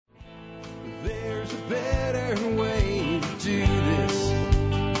better way to do this.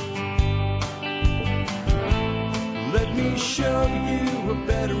 Let me show you a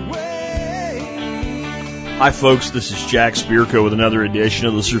better way. Hi, folks. This is Jack Spirko with another edition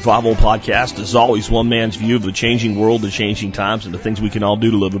of the Survival Podcast. As always, one man's view of the changing world, the changing times, and the things we can all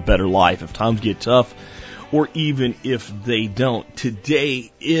do to live a better life if times get tough, or even if they don't. Today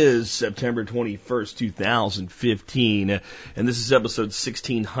is September 21st, 2015, and this is episode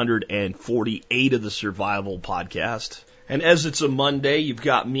 1648 of the Survival Podcast. And as it's a Monday, you've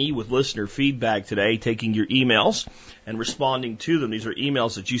got me with listener feedback today, taking your emails and responding to them. These are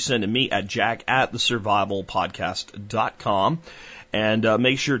emails that you send to me at jack@thesurvivalpodcast.com. And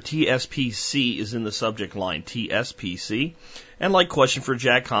make sure TSPC is in the subject line, TSPC. And like question for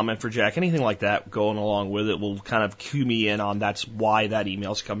Jack, comment for Jack, anything like that going along with it will kind of cue me in on that's why that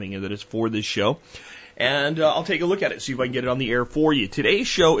email's coming in, that it's for this show. And I'll take a look at it, see if I can get it on the air for you. Today's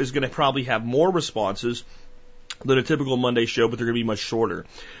show is going to probably have more responses than a typical Monday show, but they're going to be much shorter.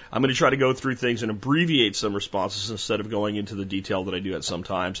 I'm going to try to go through things and abbreviate some responses instead of going into the detail that I do at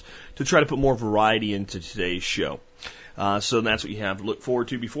sometimes to try to put more variety into today's show. So that's what you have to look forward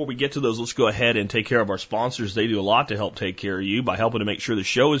to. Before we get to those, let's go ahead and take care of our sponsors. They do a lot to help take care of you by helping to make sure the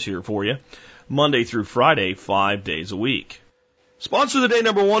show is here for you Monday through Friday, 5 days a week. Sponsor of the day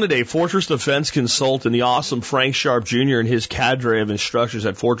number one today, Fortress Defense Consultant, the awesome Frank Sharp Jr. and his cadre of instructors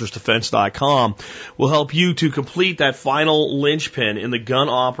at FortressDefense.com will help you to complete that final linchpin in the gun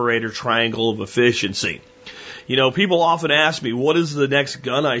operator triangle of efficiency. You know, people often ask me, what is the next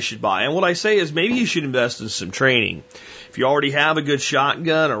gun I should buy? And what I say is maybe you should invest in some training. If you already have a good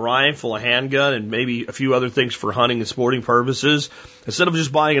shotgun, a rifle, a handgun, and maybe a few other things for hunting and sporting purposes, instead of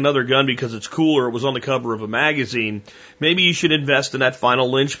just buying another gun because it's cool or it was on the cover of a magazine, maybe you should invest in that final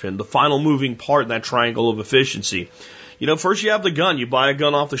linchpin, the final moving part in that triangle of efficiency. You know, first you have the gun. You buy a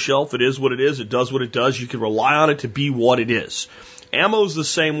gun off the shelf. It is what it is. It does what it does. You can rely on it to be what it is. Ammo's the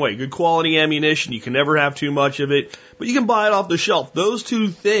same way. Good quality ammunition. You can never have too much of it, but you can buy it off the shelf. Those two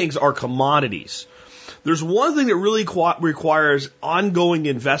things are commodities. There's one thing that really requires ongoing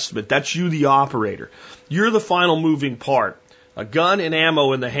investment. That's you, the operator. You're the final moving part. A gun and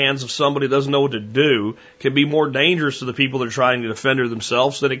ammo in the hands of somebody who doesn't know what to do can be more dangerous to the people that are trying to defend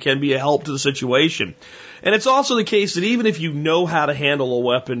themselves than it can be a help to the situation. And it's also the case that even if you know how to handle a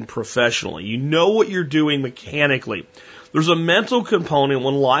weapon professionally, you know what you're doing mechanically, there's a mental component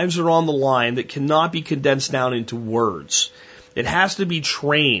when lives are on the line that cannot be condensed down into words. It has to be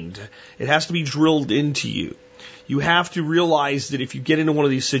trained. It has to be drilled into you. You have to realize that if you get into one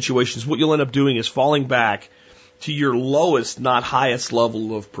of these situations, what you'll end up doing is falling back to your lowest, not highest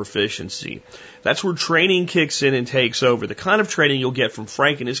level of proficiency. That's where training kicks in and takes over. The kind of training you'll get from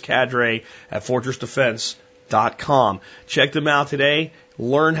Frank and his cadre at FortressDefense.com. Check them out today.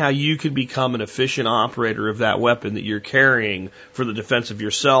 Learn how you can become an efficient operator of that weapon that you're carrying for the defense of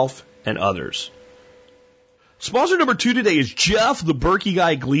yourself and others. Sponsor number two today is Jeff the Berkey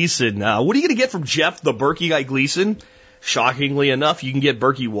Guy Gleason. Now, what are you going to get from Jeff the Berkey Guy Gleason? Shockingly enough, you can get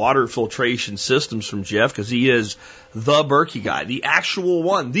Berkey water filtration systems from Jeff because he is the Berkey Guy, the actual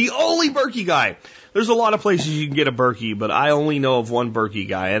one, the only Berkey Guy. There's a lot of places you can get a Berkey, but I only know of one Berkey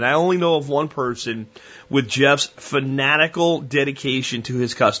Guy, and I only know of one person with Jeff's fanatical dedication to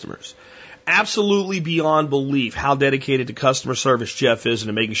his customers. Absolutely beyond belief how dedicated to customer service Jeff is and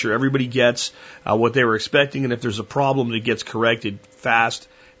to making sure everybody gets what they were expecting, and if there's a problem, it gets corrected fast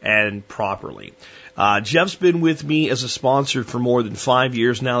and properly. Jeff's been with me as a sponsor for more than 5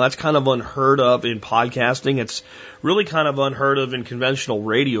 years now. That's kind of unheard of in podcasting. It's really kind of unheard of in conventional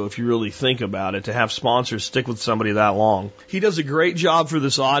radio if you really think about it, to have sponsors stick with somebody that long. He does a great job for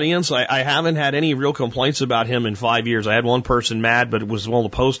this audience. I haven't had any real complaints about him in 5 years. I had one person mad, but it was, well, the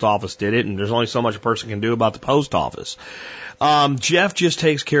post office did it, and there's only so much a person can do about the post office. Jeff just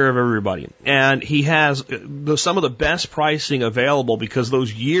takes care of everybody, and he has some of the best pricing available because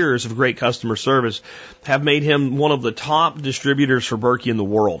those years of great customer service have made him one of the top distributors for Berkey in the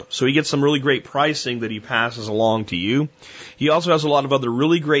world. So he gets some really great pricing that he passes along to you. He also has a lot of other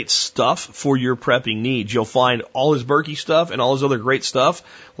really great stuff for your prepping needs. You'll find all his Berkey stuff and all his other great stuff,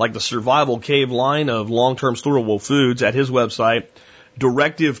 like the Survival Cave line of long-term storable foods, at his website,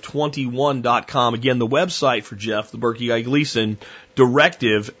 Directive21.com. Again, the website for Jeff, the Berkey Guy Gleason,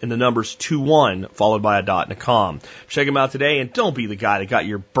 Directive and the numbers 21 followed by a dot and a com. Check him out today, and don't be the guy that got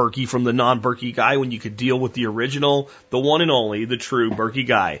your Berkey from the non-Berkey guy when you could deal with the original, the one and only, the true Berkey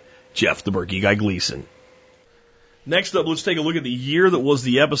guy, Jeff the Berkey Guy Gleason. Next up, let's take a look at the year that was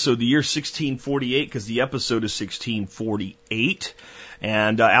the episode, the year 1648, because the episode is 1648.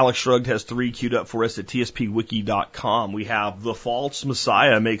 And Alex Shrugged has 3 queued up for us at tspwiki.com. We have The False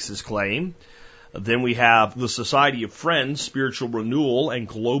Messiah makes his claim. Then we have the Society of Friends, Spiritual Renewal and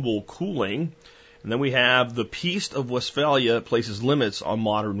Global Cooling. And then we have the Peace of Westphalia places limits on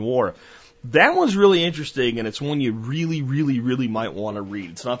modern war. That one's really interesting, and it's one you really, really, really might want to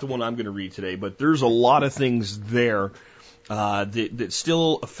read. It's not the one I'm going to read today, but there's a lot of things there that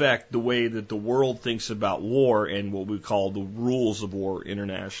still affect the way that the world thinks about war and what we call the rules of war,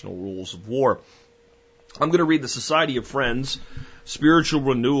 international rules of war. I'm going to read the Society of Friends, Spiritual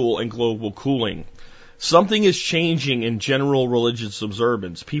Renewal and Global Cooling. Something is changing in general religious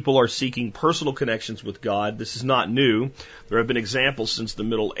observance. People are seeking personal connections with God. This is not new. There have been examples since the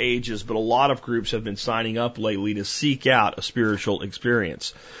Middle Ages, but a lot of groups have been signing up lately to seek out a spiritual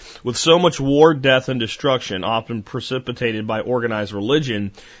experience. With so much war, death, and destruction, often precipitated by organized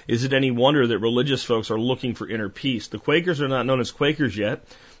religion, is it any wonder that religious folks are looking for inner peace? The Quakers are not known as Quakers yet.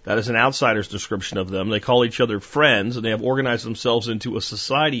 That is an outsider's description of them. They call each other friends, and they have organized themselves into a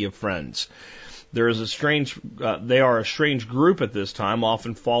society of friends. They are a strange group at this time,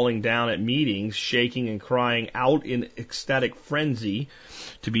 often falling down at meetings, shaking and crying out in ecstatic frenzy.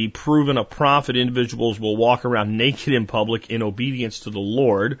 To be proven a prophet, individuals will walk around naked in public in obedience to the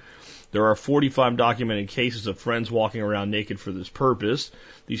Lord. There are 45 documented cases of friends walking around naked for this purpose.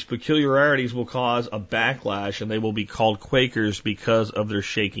 These peculiarities will cause a backlash, and they will be called Quakers because of their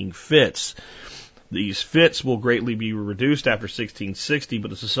shaking fits. These fits will greatly be reduced after 1660,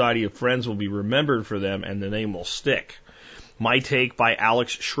 but the Society of Friends will be remembered for them, and the name will stick. My take by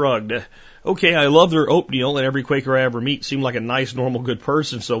Alex Shrugged. Okay, I love their oatmeal, and every Quaker I ever meet seemed like a nice, normal, good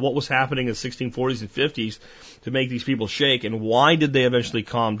person, so what was happening in the 1640s and 50s to make these people shake, and why did they eventually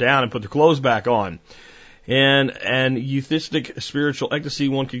calm down and put their clothes back on? And euthistic spiritual ecstasy,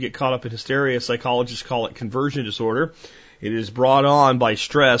 one could get caught up in hysteria. Psychologists call it conversion disorder. It is brought on by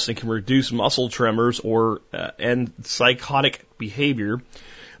stress and can reduce muscle tremors and psychotic behavior.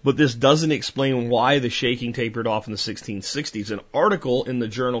 But this doesn't explain why the shaking tapered off in the 1660s. An article in the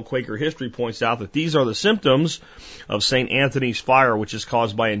journal Quaker History points out that these are the symptoms of St. Anthony's fire, which is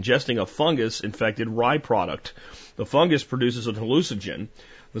caused by ingesting a fungus-infected rye product. The fungus produces a hallucinogen.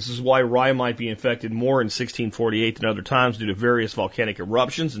 This is why rye might be infected more in 1648 than other times due to various volcanic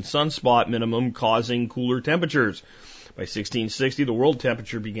eruptions and sunspot minimum causing cooler temperatures. By 1660, the world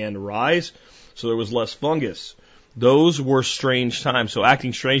temperature began to rise, so there was less fungus. Those were strange times. So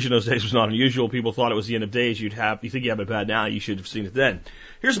acting strange in those days was not unusual. People thought it was the end of days. You think you have it bad now, you should have seen it then.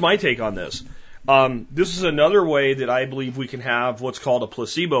 Here's my take on this. This is another way that I believe we can have what's called a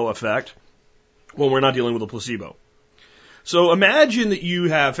placebo effect when we're not dealing with a placebo. So imagine that you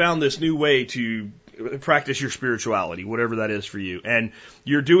have found this new way to practice your spirituality, whatever that is for you, and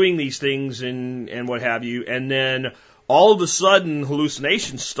you're doing these things and what have you, and then all of a sudden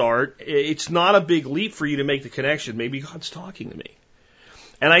hallucinations start. It's not a big leap for you to make the connection. Maybe God's talking to me.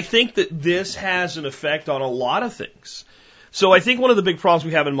 And I think that this has an effect on a lot of things. So I think one of the big problems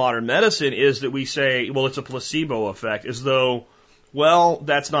we have in modern medicine is that we say, well, it's a placebo effect, as though, well,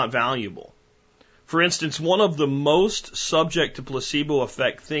 that's not valuable. For instance, one of the most subject to placebo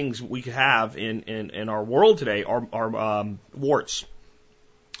effect things we have in our world today are warts.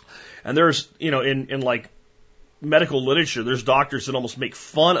 And there's, in like medical literature, there's doctors that almost make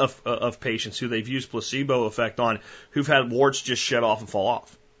fun of patients who they've used placebo effect on who've had warts just shed off and fall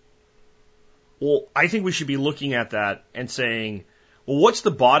off. Well, I think we should be looking at that and saying, well, what's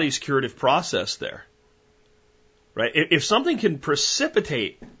the body's curative process there? Right? If something can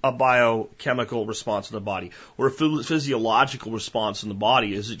precipitate a biochemical response in the body or a physiological response in the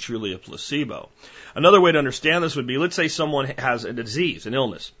body, is it truly a placebo? Another way to understand this would be, let's say someone has a disease, an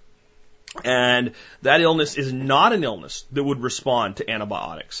illness, and that illness is not an illness that would respond to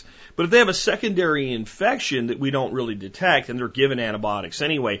antibiotics. But if they have a secondary infection that we don't really detect, and they're given antibiotics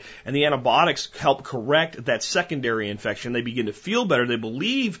anyway, and the antibiotics help correct that secondary infection, they begin to feel better, they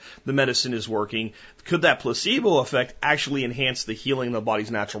believe the medicine is working, could that placebo effect actually enhance the healing of the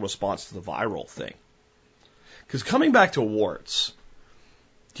body's natural response to the viral thing? Because coming back to warts,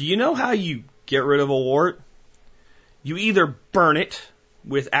 do you know how you get rid of a wart? You either burn it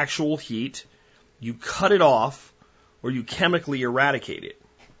with actual heat, you cut it off, or you chemically eradicate it.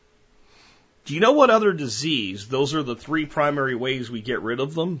 Do you know what other disease? Those are the three primary ways we get rid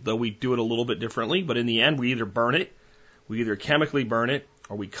of them, though we do it a little bit differently. But in the end, we either burn it, we either chemically burn it,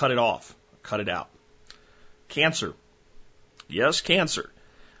 or we cut it off, cut it out. Cancer. Yes, cancer.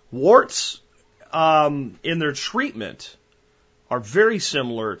 Warts, in their treatment, are very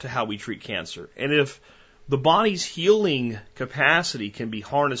similar to how we treat cancer. And if the body's healing capacity can be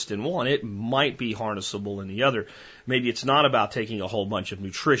harnessed in one, it might be harnessable in the other. Maybe it's not about taking a whole bunch of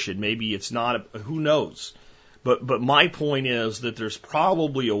nutrition. Maybe it's not, who knows? But my point is that there's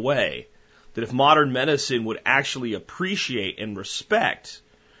probably a way that if modern medicine would actually appreciate and respect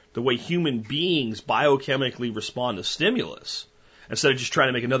the way human beings biochemically respond to stimulus, instead of just trying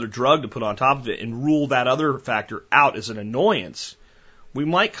to make another drug to put on top of it and rule that other factor out as an annoyance, we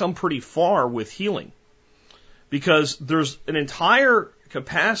might come pretty far with healing. Because there's an entire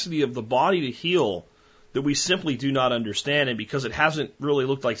capacity of the body to heal that we simply do not understand, and because it hasn't really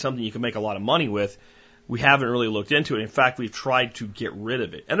looked like something you can make a lot of money with, we haven't really looked into it. In fact, we've tried to get rid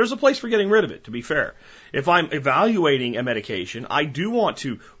of it. And there's a place for getting rid of it, to be fair. If I'm evaluating a medication, I do want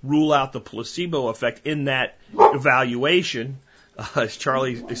to rule out the placebo effect in that evaluation. As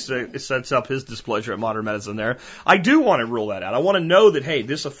Charlie sets up his displeasure at modern medicine there, I do want to rule that out. I want to know that, hey,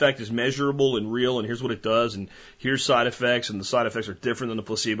 this effect is measurable and real, and here's what it does, and here's side effects, and the side effects are different than the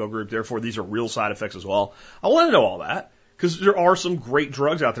placebo group, therefore these are real side effects as well. I want to know all that, because there are some great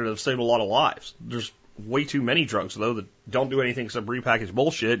drugs out there that have saved a lot of lives. There's way too many drugs, though, that don't do anything except repackage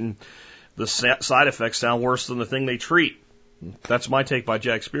bullshit, and the side effects sound worse than the thing they treat. That's my take by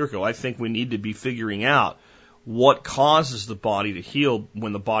Jack Spirko. I think we need to be figuring out what causes the body to heal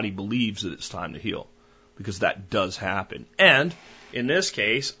when the body believes that it's time to heal, because that does happen. And in this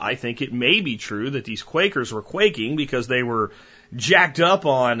case, I think it may be true that these Quakers were quaking because they were jacked up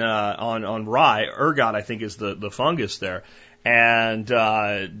on rye. Ergot, I think, is the fungus there, and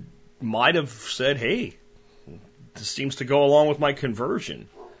might have said, hey, this seems to go along with my conversion.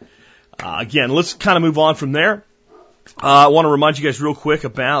 Again, let's kind of move on from there. I want to remind you guys real quick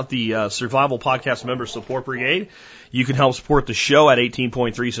about the Survival Podcast Member Support Brigade. You can help support the show at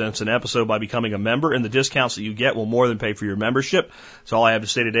 18.3 cents an episode by becoming a member, and the discounts that you get will more than pay for your membership. That's all I have to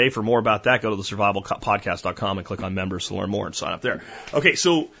say today. For more about that, go to thesurvivalpodcast.com and click on members to learn more and sign up there. Okay,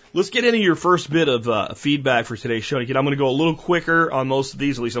 so let's get into your first bit of feedback for today's show. Again, I'm going to go a little quicker on most of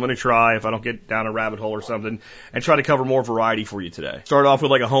these. At least I'm going to try, if I don't get down a rabbit hole or something, and try to cover more variety for you today. Start off with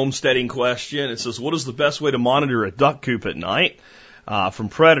like a homesteading question. It says, what is the best way to monitor a duck coop at night? From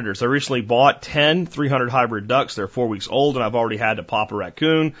predators. I recently bought 10 300 hybrid ducks. They're 4 weeks old, and I've already had to pop a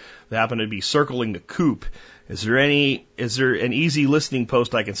raccoon. They happen to be circling the coop. Is there an easy listening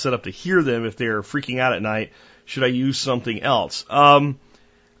post I can set up to hear them if they're freaking out at night? Should I use something else? I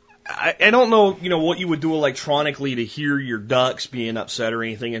don't know, what you would do electronically to hear your ducks being upset or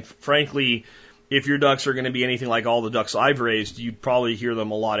anything. And frankly, if your ducks are going to be anything like all the ducks I've raised, you'd probably hear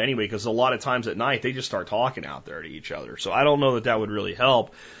them a lot anyway, because a lot of times at night they just start talking out there to each other. So I don't know that would really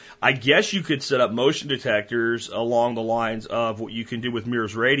help. I guess you could set up motion detectors along the lines of what you can do with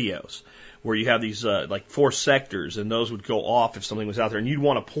Mirror's radios, where you have these like 4 sectors, and those would go off if something was out there, and you'd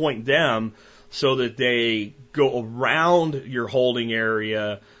want to point them so that they go around your holding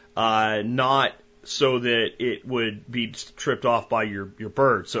area, not so that it would be tripped off by your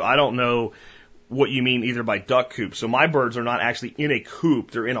bird. So I don't know what you mean either by duck coop. So my birds are not actually in a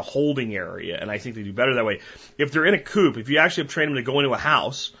coop, they're in a holding area, and I think they do better that way. If they're in a coop, if you actually have trained them to go into a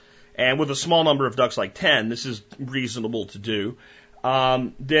house, and with a small number of ducks like 10, this is reasonable to do,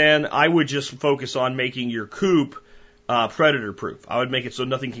 then I would just focus on making your coop predator proof. I would make it so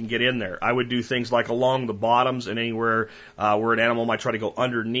nothing can get in there. I would do things like along the bottoms and anywhere where an animal might try to go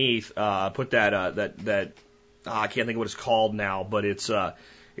underneath, put that I can't think of what it's called now, but it's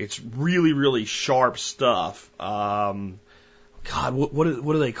really, really sharp stuff. God, what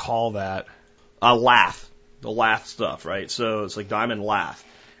do they call that? Lath. The lath stuff, right? So it's like diamond lath.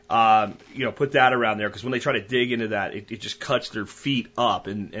 Put that around there, because when they try to dig into that, it just cuts their feet up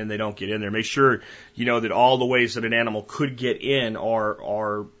and they don't get in there. Make sure, that all the ways that an animal could get in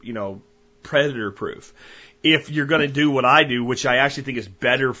are predator proof. If you're going to do what I do, which I actually think is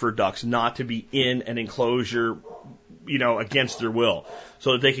better for ducks, not to be in an enclosure, against their will,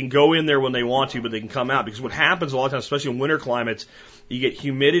 so that they can go in there when they want to, but they can come out. Because what happens a lot of times, especially in winter climates, you get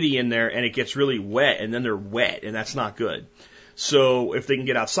humidity in there and it gets really wet, and then they're wet, and that's not good. So if they can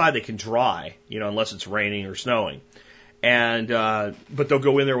get outside, they can dry, unless it's raining or snowing. And, but they'll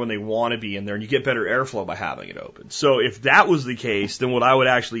go in there when they want to be in there, and you get better airflow by having it open. So if that was the case, then what I would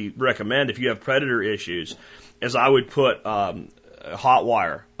actually recommend, if you have predator issues, is I would put, hot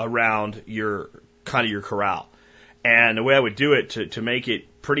wire around your corral. And the way I would do it to make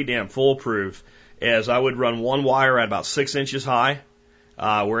it pretty damn foolproof is I would run one wire at about 6 inches high,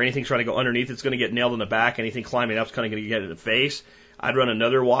 where anything trying to go underneath it's going to get nailed in the back. Anything climbing up is kind of going to get in the face. I'd run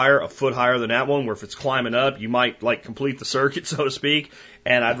another wire a foot higher than that one, where if it's climbing up, you might like complete the circuit, so to speak.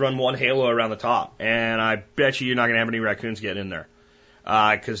 And I'd run one halo around the top. And I bet you're not going to have any raccoons getting in there,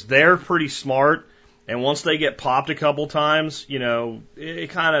 because they're pretty smart. And once they get popped a couple times, it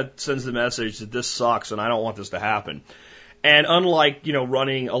kind of sends the message that this sucks and I don't want this to happen. And unlike,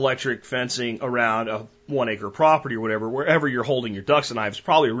 running electric fencing around a 1 acre property or whatever, wherever you're holding your ducks and hives,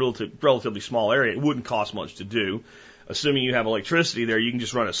 probably a relatively small area. It wouldn't cost much to do. Assuming you have electricity there, you can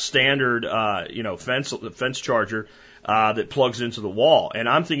just run a standard, fence charger, that plugs into the wall. And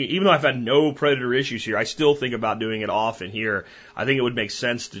I'm thinking, even though I've had no predator issues here, I still think about doing it often here. I think it would make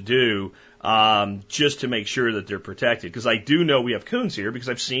sense to do, just to make sure that they're protected. Because I do know we have coons here because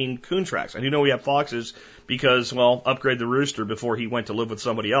I've seen coon tracks. I do know we have foxes because, well, Upgrade the rooster before he went to live with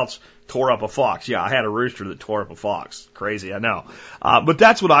somebody else tore up a fox. Yeah, I had a rooster that tore up a fox. Crazy, I know. But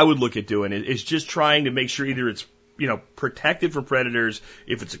that's what I would look at doing, is just trying to make sure either it's protected from predators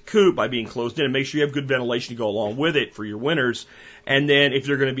if it's a coop by being closed in, and make sure you have good ventilation to go along with it for your winters. And then if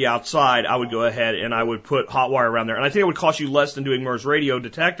they're going to be outside, I would go ahead and I would put hot wire around there. And I think it would cost you less than doing MERS radio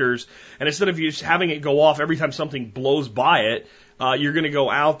detectors. And instead of you having it go off every time something blows by it, you're going to go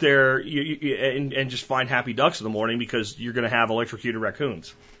out there and just find happy ducks in the morning because you're going to have electrocuted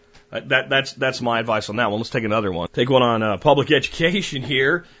raccoons. That's my advice on that one. Let's take another one. Take one on public education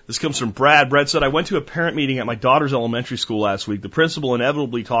here. This comes from Brad. Brad said, I went to a parent meeting at my daughter's elementary school last week. The principal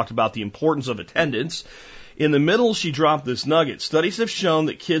inevitably talked about the importance of attendance. In the middle, she dropped this nugget. Studies have shown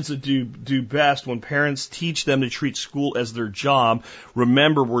that kids that do best when parents teach them to treat school as their job.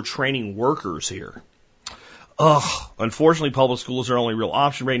 Remember, we're training workers here. Unfortunately, public schools are our only real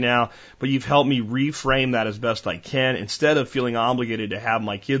option right now, but you've helped me reframe that as best I can. Instead of feeling obligated to have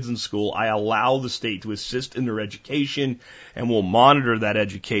my kids in school, I allow the state to assist in their education and will monitor that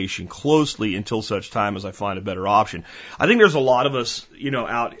education closely until such time as I find a better option. I think there's a lot of us,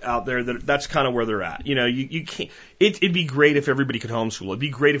 out there that's kind of where they're at. You can't. It'd be great if everybody could homeschool. It'd be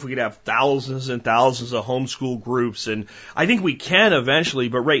great if we could have thousands and thousands of homeschool groups, and I think we can eventually,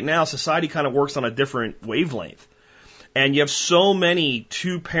 but right now society kind of works on a different wavelength. And you have so many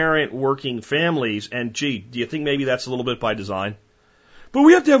two-parent working families, and gee, do you think maybe that's a little bit by design? But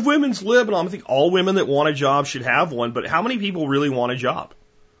we have to have women's lib, and I think all women that want a job should have one, but how many people really want a job?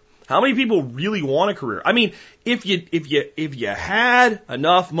 How many people really want a career? I mean, if you had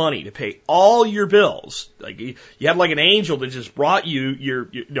enough money to pay all your bills, like you had like an angel that just brought you your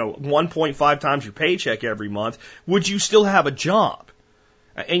 1.5 times your paycheck every month, would you still have a job?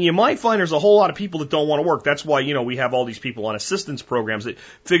 And you might find there's a whole lot of people that don't want to work. That's why, we have all these people on assistance programs that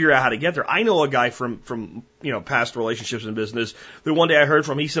figure out how to get there. I know a guy from past relationships in business that one day I heard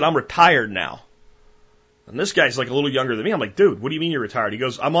from, he said, I'm retired now. And this guy's like a little younger than me. I'm like, dude, what do you mean you're retired? He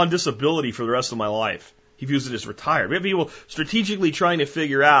goes, I'm on disability for the rest of my life. He views it as retired. We have people strategically trying to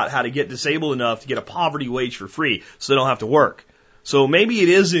figure out how to get disabled enough to get a poverty wage for free so they don't have to work. So maybe it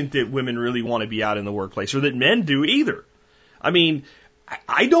isn't that women really want to be out in the workplace or that men do either. I mean,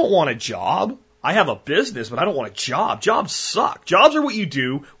 I don't want a job. I have a business, but I don't want a job. Jobs suck. Jobs are what you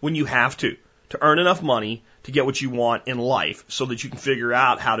do when you have to earn enough money to get what you want in life so that you can figure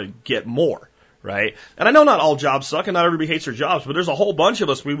out how to get more, right? And I know not all jobs suck and not everybody hates their jobs, but there's a whole bunch of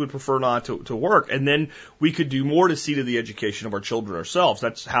us we would prefer not to work. And then we could do more to see to the education of our children ourselves.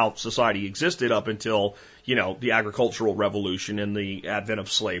 That's how society existed up until, the agricultural revolution and the advent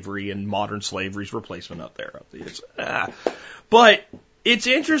of slavery and modern slavery's replacement up there. But it's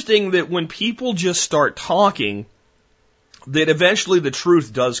interesting that when people just start talking, that eventually the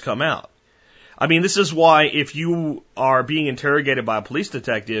truth does come out. I mean, this is why if you are being interrogated by a police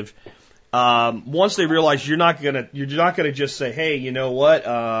detective, once they realize you're not gonna just say, hey, you know what,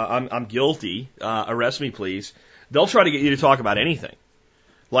 I'm guilty, arrest me please. They'll try to get you to talk about anything.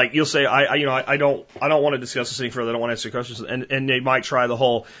 Like you'll say, I don't want to discuss this any further. I don't want to answer questions, and they might try the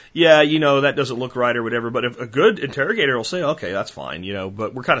whole, that doesn't look right or whatever. But if a good interrogator will say, okay, that's fine,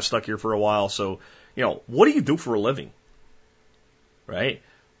 but we're kind of stuck here for a while. So, what do you do for a living? Right?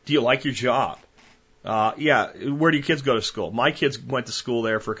 Do you like your job? Where do your kids go to school? My kids went to school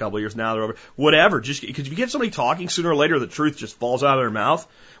there for a couple of years. Now they're over. Whatever. Just because if you get somebody talking, sooner or later the truth just falls out of their mouth.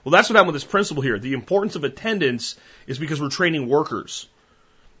 Well, that's what happened with this principle here. The importance of attendance is because we're training workers.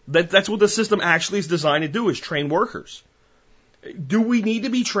 That's what the system actually is designed to do, is train workers. Do we need to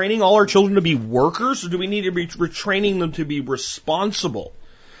be training all our children to be workers, or do we need to be training them to be responsible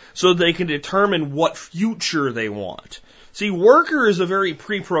so they can determine what future they want? See, worker is a very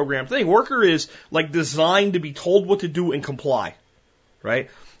pre-programmed thing. Worker is like designed to be told what to do and comply, right?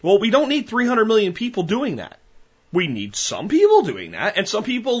 Well, we don't need 300 million people doing that. We need some people doing that, and some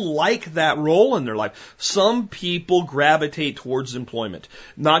people like that role in their life. Some people gravitate towards employment,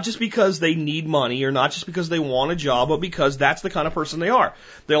 not just because they need money or not just because they want a job, but because that's the kind of person they are.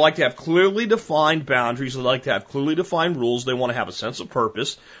 They like to have clearly defined boundaries. They like to have clearly defined rules. They want to have a sense of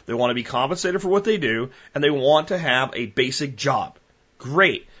purpose. They want to be compensated for what they do, and they want to have a basic job.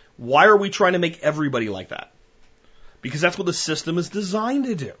 Great. Why are we trying to make everybody like that? Because that's what the system is designed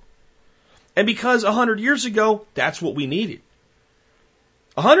to do. And because 100 years ago, that's what we needed.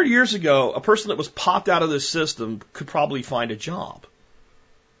 100 years ago, a person that was popped out of this system could probably find a job.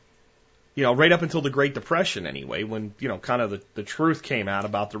 You know, right up until the Great Depression anyway, when, you know, kind of the truth came out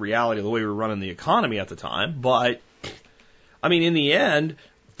about the reality of the way we were running the economy at the time. But, I mean, in the end,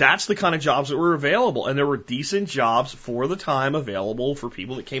 that's the kind of jobs that were available. And there were decent jobs for the time available for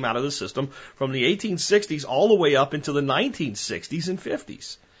people that came out of the system from the 1860s all the way up into the 1960s and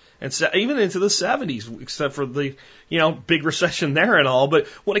 50s. And even into the 70s, except for the, you know, big recession there and all. But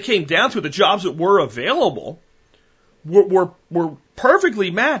when it came down to it, the jobs that were available were perfectly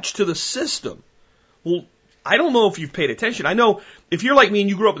matched to the system. Well, I don't know if you've paid attention. I know if you're like me and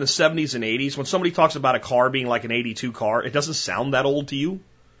you grew up in the 70s and 80s, when somebody talks about a car being like an 82 car, it doesn't sound that old to you,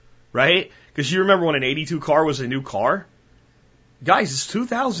 right? Because you remember when an 82 car was a new car? Guys, it's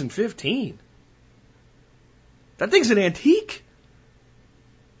 2015. That thing's an antique.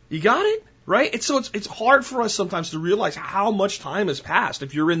 You got it? Right? It's hard for us sometimes to realize how much time has passed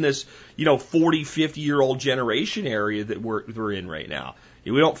if you're in this, you know, 40, 50-year-old generation area that we're in right now.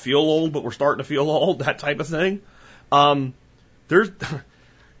 We don't feel old, but we're starting to feel old, that type of thing.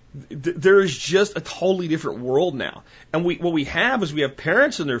 There's just a totally different world now. And what we have is we have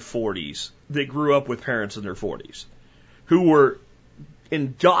parents in their 40s that grew up with parents in their 40s who were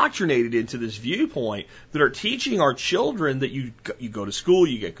indoctrinated into this viewpoint that are teaching our children that you go to school,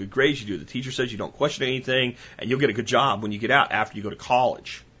 you get good grades, you do what the teacher says, you don't question anything, and you'll get a good job when you get out after you go to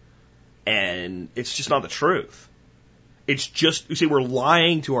college. And it's just not the truth. It's just, you see, we're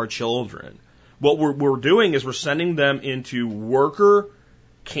lying to our children. What we're doing is we're sending them into worker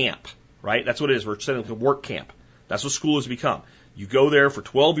camp, right? That's what it is. We're sending them to work camp. That's what school has become. You go there for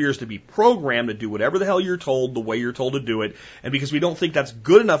 12 years to be programmed to do whatever the hell you're told, the way you're told to do it. And because we don't think that's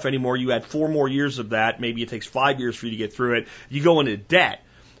good enough anymore, you add 4 more years of that. Maybe it takes 5 years for you to get through it. You go into debt.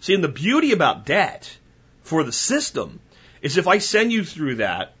 See, and the beauty about debt for the system is if I send you through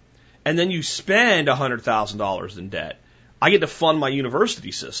that and then you spend $100,000 in debt, I get to fund my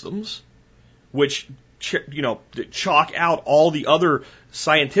university systems, which, you know, chalk out all the other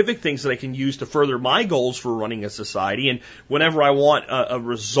scientific things that I can use to further my goals for running a society. And whenever I want a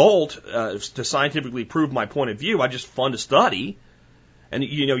result to scientifically prove my point of view, I just fund a study. And,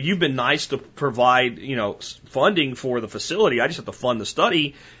 you know, you've been nice to provide, you know, funding for the facility. I just have to fund the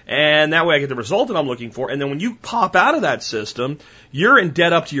study. And that way I get the result that I'm looking for. And then when you pop out of that system, you're in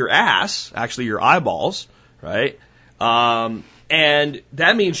debt up to your ass, actually your eyeballs, right? And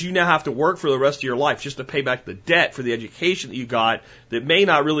that means you now have to work for the rest of your life just to pay back the debt for the education that you got that may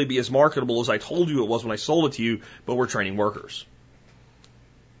not really be as marketable as I told you it was when I sold it to you, but we're training workers.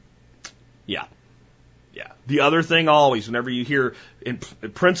 Yeah. Yeah. The other thing always, whenever you hear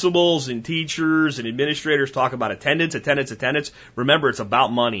principals and teachers and administrators talk about attendance, remember it's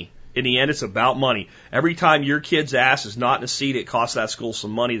about money. In the end, it's about money. Every time your kid's ass is not in a seat, it costs that school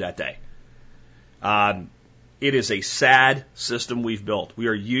some money that day. It is a sad system we've built. We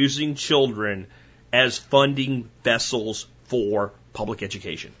are using children as funding vessels for public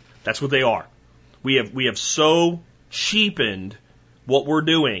education. That's what they are. We have so cheapened what we're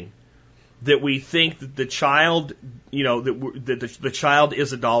doing that we think that the child, you know, that the child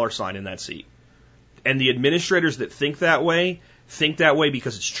is a dollar sign in that seat. And the administrators that think that way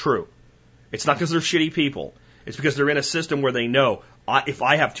because it's true. It's not because they're shitty people. It's because they're in a system where they know, if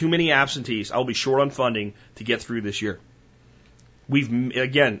I have too many absentees, I'll be short on funding to get through this year.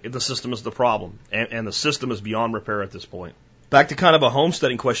 Again, the system is the problem, and the system is beyond repair at this point. Back to kind of a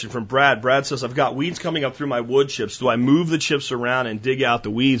homesteading question from Brad. Brad says, I've got weeds coming up through my wood chips. Do I move the chips around and dig out the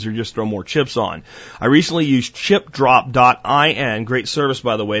weeds or just throw more chips on? I recently used chipdrop.in, great service,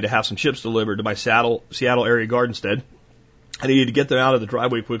 by the way, to have some chips delivered to my Seattle area gardenstead. I needed to get them out of the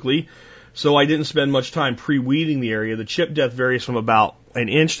driveway quickly, so I didn't spend much time pre-weeding the area. The chip depth varies from about an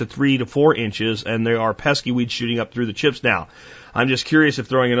inch to 3 to 4 inches, and there are pesky weeds shooting up through the chips now. I'm just curious if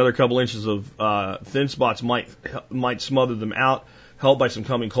throwing another couple inches of thin spots might smother them out, helped by some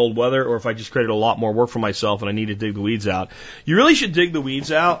coming cold weather, or if I just created a lot more work for myself and I need to dig the weeds out. You really should dig the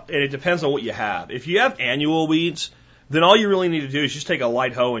weeds out, and it depends on what you have. If you have annual weeds, then all you really need to do is just take a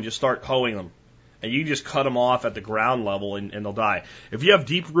light hoe and just start hoeing them. And you just cut them off at the ground level and they'll die. If you have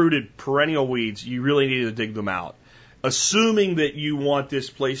deep-rooted perennial weeds, you really need to dig them out, assuming that you want this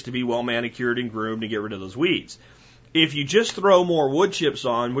place to be well manicured and groomed to get rid of those weeds. If you just throw more wood chips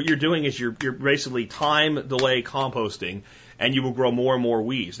on, what you're doing is you're basically time delay composting, and you will grow more and more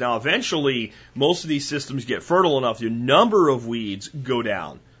weeds. Now, eventually, most of these systems get fertile enough, the number of weeds go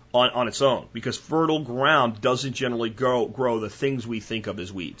down on its own, because fertile ground doesn't generally grow the things we think of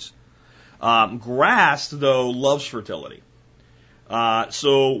as weeds. Grass, though, loves fertility.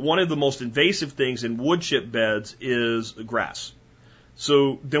 So one of the most invasive things in wood chip beds is grass.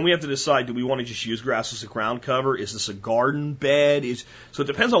 So then we have to decide, do we want to just use grass as a ground cover? Is this a garden bed? So it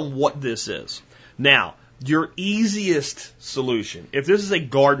depends on what this is. Now, your easiest solution, if this is a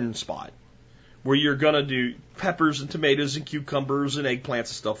garden spot where you're going to do peppers and tomatoes and cucumbers and eggplants and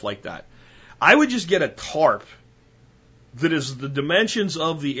stuff like that, I would just get a tarp that is the dimensions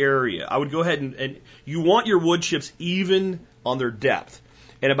of the area. I would go ahead and you want your wood chips even on their depth.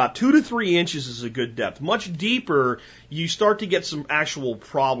 And about 2 to 3 inches is a good depth. Much deeper, you start to get some actual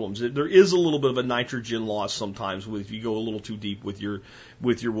problems. There is a little bit of a nitrogen loss sometimes if you go a little too deep with your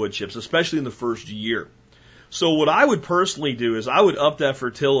wood chips, especially in the first year. So what I would personally do is I would up that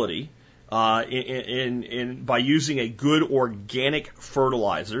fertility by using a good organic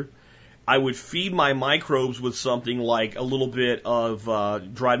fertilizer. I would feed my microbes with something like a little bit of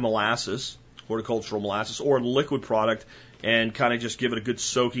dried molasses, horticultural molasses, or a liquid product, and kind of just give it a good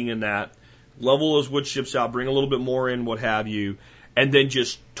soaking in that. Level those wood chips out, bring a little bit more in, what have you, and then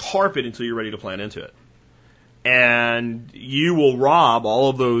just tarp it until you're ready to plant into it. And you will rob all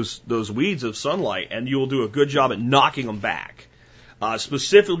of those weeds of sunlight, and you will do a good job at knocking them back.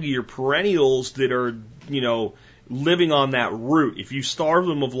 Specifically your perennials that are, living on that root. If you starve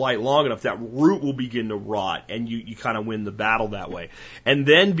them of light long enough, that root will begin to rot, and you kind of win the battle that way. And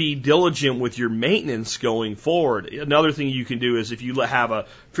then be diligent with your maintenance going forward. Another thing you can do is if you have a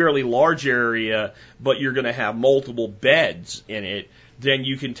fairly large area, but you're going to have multiple beds in it, then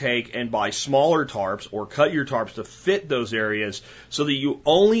you can take and buy smaller tarps or cut your tarps to fit those areas so that you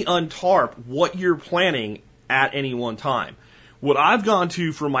only untarp what you're planting at any one time. What I've gone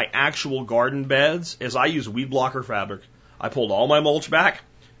to for my actual garden beds is I use weed blocker fabric. I pulled all my mulch back.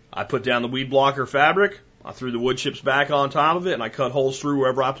 I put down the weed blocker fabric. I threw the wood chips back on top of it, and I cut holes through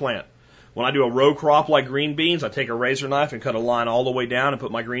wherever I plant. When I do a row crop like green beans, I take a razor knife and cut a line all the way down and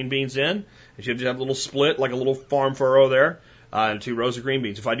put my green beans in. And you just have a little split, like a little farm furrow there, and 2 rows of green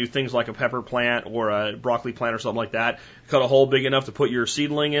beans. If I do things like a pepper plant or a broccoli plant or something like that, cut a hole big enough to put your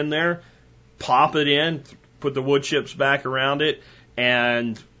seedling in there, pop it in, put the wood chips back around it,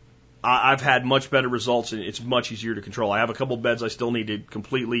 and I've had much better results, and it's much easier to control. I have a couple beds I still need to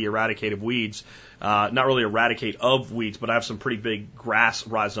completely eradicate of weeds. Not really eradicate of weeds, but I have some pretty big grass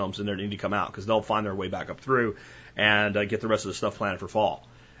rhizomes in there that need to come out because they'll find their way back up through and get the rest of the stuff planted for fall.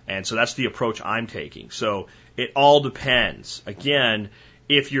 And so that's the approach I'm taking. So it all depends. Again,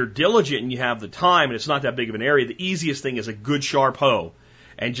 if you're diligent and you have the time and it's not that big of an area, the easiest thing is a good sharp hoe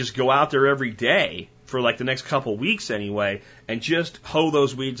and just go out there every day for like the next couple weeks anyway, and just hoe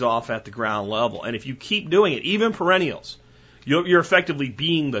those weeds off at the ground level. And if you keep doing it, even perennials, you're effectively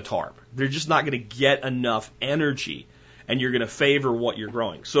being the tarp. They're just not going to get enough energy, and you're going to favor what you're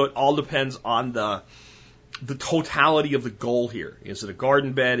growing. So it all depends on the totality of the goal here. Is it a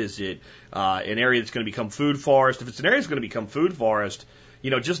garden bed? Is it an area that's going to become food forest? If it's an area that's going to become food forest,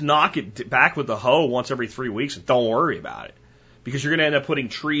 just knock it back with the hoe once every 3 weeks and don't worry about it. Because you're going to end up putting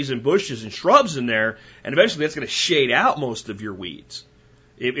trees and bushes and shrubs in there, and eventually that's going to shade out most of your weeds.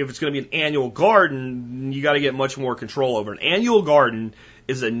 If it's going to be an annual garden, you got to get much more control over it. An annual garden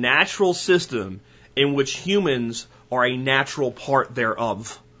is a natural system in which humans are a natural part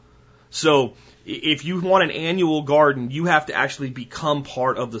thereof. So if you want an annual garden, you have to actually become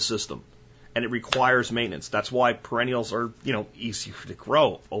part of the system, and it requires maintenance. That's why perennials are, easier to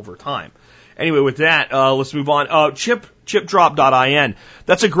grow over time. Anyway, with that, let's move on. Chipdrop.in.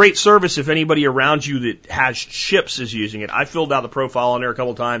 That's a great service if anybody around you that has chips is using it. I filled out the profile on there a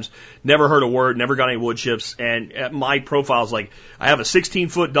couple of times, never heard a word, never got any wood chips, and my profile is like, I have a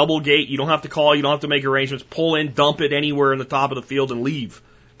 16-foot double gate. You don't have to call, you don't have to make arrangements. Pull in, dump it anywhere in the top of the field and leave.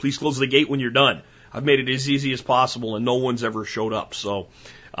 Please close the gate when you're done. I've made it as easy as possible, and no one's ever showed up. So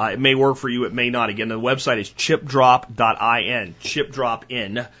it may work for you, it may not. Again, the website is chipdrop.in,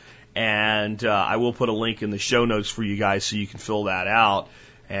 chipdrop.in. And I will put a link in the show notes for you guys so you can fill that out.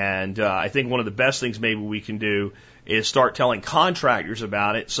 And I think one of the best things maybe we can do is start telling contractors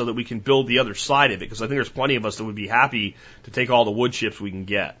about it so that we can build the other side of it, because I think there's plenty of us that would be happy to take all the wood chips we can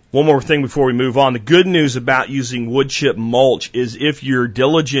get. One more thing before we move on. The good news about using wood chip mulch is if you're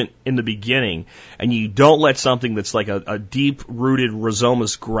diligent in the beginning and you don't let something that's like a deep-rooted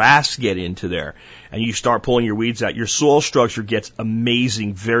rhizomatous grass get into there and you start pulling your weeds out, your soil structure gets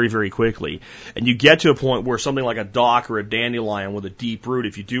amazing very, very quickly. And you get to a point where something like a dock or a dandelion with a deep root,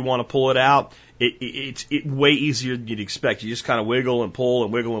 if you do want to pull it out, it's way easier than you'd expect. You just kind of wiggle and pull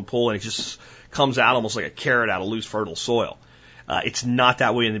and wiggle and pull, and it just comes out almost like a carrot out of loose, fertile soil. It's not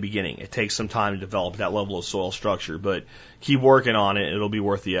that way in the beginning. It takes some time to develop that level of soil structure, but keep working on it. It'll be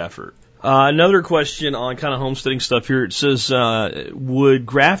worth the effort. Another question on kind of homesteading stuff here. It says, would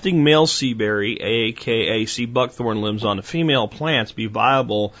grafting male seaberry, aka sea buckthorn limbs, onto female plants be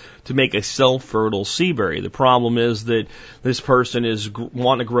viable to make a self-fertile seaberry? The problem is that this person is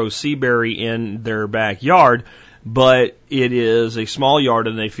wanting to grow seaberry in their backyard, but it is a small yard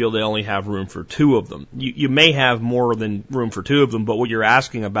and they feel they only have room for 2 of them. You may have more than room for 2 of them, but what you're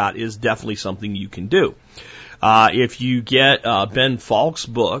asking about is definitely something you can do. If you get Ben Falk's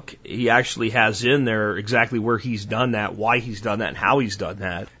book, he actually has in there exactly where he's done that, why he's done that, and how he's done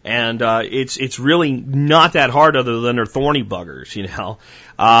that. And it's really not that hard other than they're thorny buggers, you know.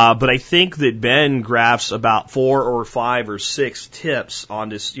 But I think that Ben grafts about 4 or 5 or 6 tips on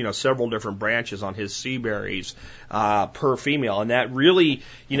this, you know, several different branches on his seaberries per female. And that really,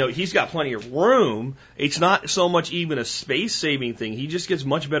 you know, he's got plenty of room. It's not so much even a space-saving thing. He just gets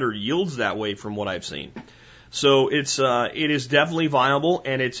much better yields that way from what I've seen. So it is definitely viable,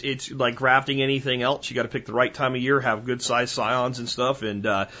 and it's like grafting anything else. You got to pick the right time of year, have good sized scions and stuff. And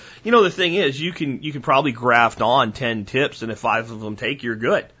you know, the thing is, you can probably graft on 10 tips, and if 5 of them take, you're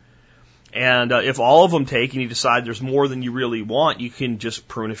good. And if all of them take, and you decide there's more than you really want, you can just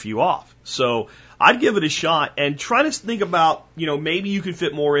prune a few off. So I'd give it a shot and try to think about, you know, maybe you can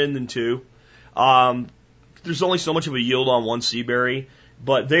fit more in than 2. There's only so much of a yield on one seaberry.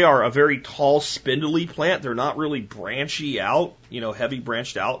 But they are a very tall, spindly plant. They're not really branchy out, you know, heavy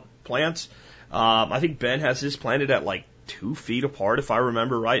branched out plants. I think Ben has his planted at like 2 feet apart, if I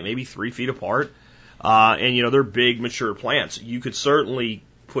remember right, maybe 3 feet apart. And, you know, they're big, mature plants. You could certainly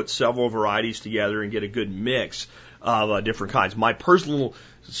put several varieties together and get a good mix of different kinds. My personal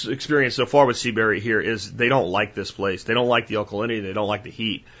experience so far with seaberry here is they don't like this place. They don't like the alkalinity. They don't like the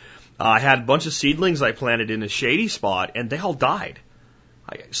heat. I had a bunch of seedlings I planted in a shady spot, and they all died.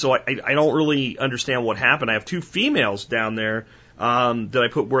 So I don't really understand what happened. I have 2 females down there that I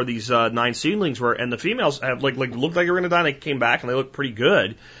put where these 9 seedlings were, and the females have looked like they were going to die. And they came back and they looked pretty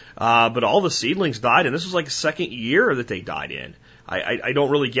good, but all the seedlings died, and this was like the 2nd year that they died in. I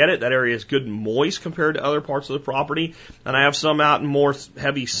don't really get it. That area is good and moist compared to other parts of the property, and I have some out in more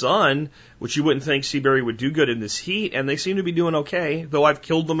heavy sun, which you wouldn't think seaberry would do good in this heat, and they seem to be doing okay, though I've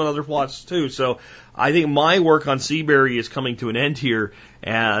killed them in other plots too. So I think my work on seaberry is coming to an end here,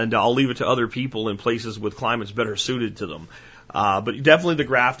 and I'll leave it to other people in places with climates better suited to them. But definitely the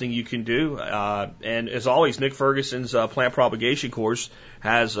grafting you can do. And as always, Nick Ferguson's plant propagation course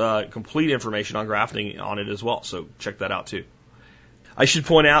has complete information on grafting on it as well, so check that out too. I should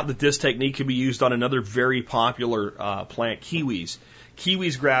point out that this technique can be used on another very popular plant, kiwis.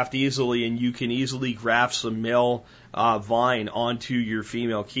 Kiwis graft easily, and you can easily graft some male vine onto your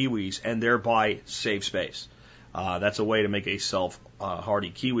female kiwis and thereby save space. That's a way to make a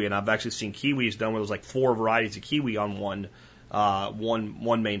self-hardy kiwi, and I've actually seen kiwis done where there's like 4 varieties of kiwi on one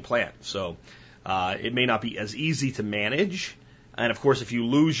main plant. So it may not be as easy to manage. And of course, if you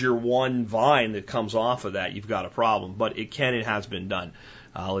lose your one vine that comes off of that, you've got a problem. But it can and has been done.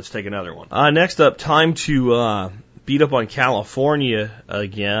 Let's take another one. Next up, time to beat up on California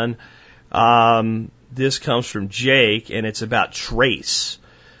again. This comes from Jake, and it's about Trace.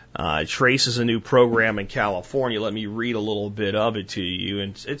 Trace is a new program in California. Let me read a little bit of it to you.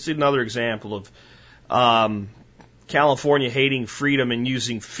 And it's another example of California hating freedom and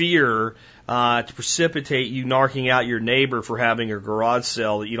using fear to precipitate you narking out your neighbor for having a garage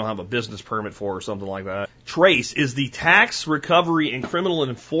sale that you don't have a business permit for or something like that. TRACE is the Tax Recovery and Criminal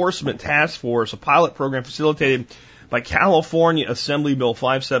Enforcement Task Force, a pilot program facilitated by California Assembly Bill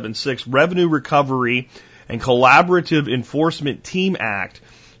 576, Revenue Recovery and Collaborative Enforcement Team Act.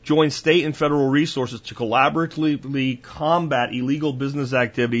 Joins state and federal resources to collaboratively combat illegal business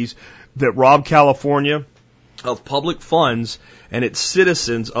activities that rob California of public funds and its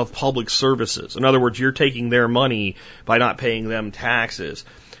citizens of public services. In other words, you're taking their money by not paying them taxes.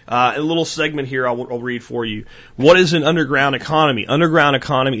 A little segment here I'll read for you. What is an underground economy? Underground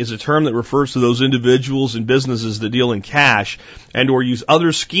economy is a term that refers to those individuals and businesses that deal in cash and or use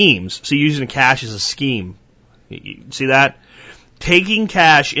other schemes. See, using cash as a scheme. You see that? Taking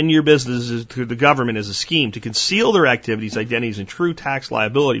cash in your business to the government is a scheme to conceal their activities, identities, and true tax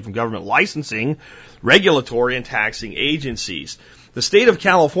liability from government licensing, regulatory, and taxing agencies. The state of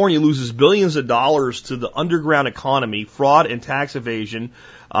California loses billions of dollars to the underground economy, fraud, and tax evasion.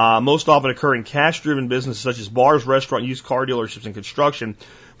 Most often occur in cash-driven businesses such as bars, restaurants, used car dealerships, and construction.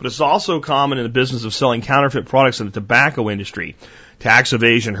 But it's also common in the business of selling counterfeit products in the tobacco industry. Tax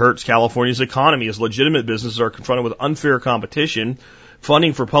evasion hurts California's economy as legitimate businesses are confronted with unfair competition,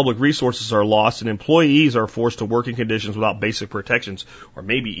 funding for public resources are lost, and employees are forced to work in conditions without basic protections, or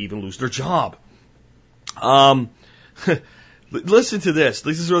maybe even lose their job. Listen to this.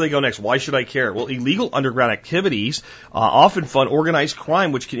 This is where they go next. Why should I care? Well, illegal underground activities often fund organized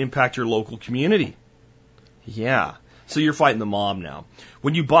crime, which can impact your local community. Yeah. So you're fighting the mob now.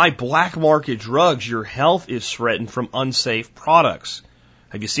 When you buy black market drugs, your health is threatened from unsafe products.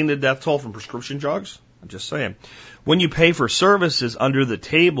 Have you seen the death toll from prescription drugs? I'm just saying. When you pay for services under the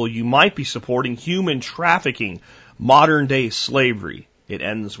table, you might be supporting human trafficking, modern day slavery. It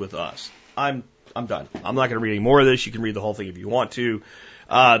ends with us. I'm done. I'm not going to read any more of this. You can read the whole thing if you want to.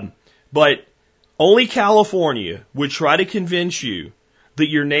 But only California would try to convince you that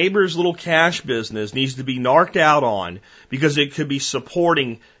your neighbor's little cash business needs to be narked out on because it could be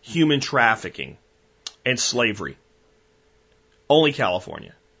supporting human trafficking and slavery. Only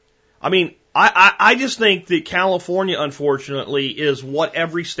California. I mean, I just think that California, unfortunately, is what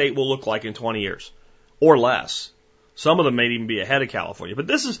every state will look like in 20 years or less. Some of them may even be ahead of California. But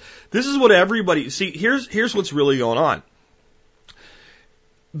this is what everybody, see, here's what's really going on.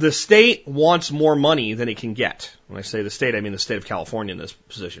 The state wants more money than it can get. When I say the state, I mean the state of California in this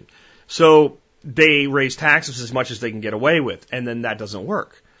position. So they raise taxes as much as they can get away with, and then that doesn't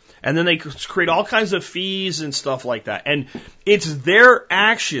work. And then they create all kinds of fees and stuff like that. And it's their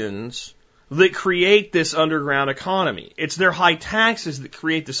actions that create this underground economy. It's their high taxes that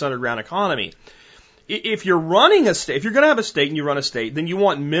create this underground economy. If you're running a state, if you're going to have a state and you run a state, then you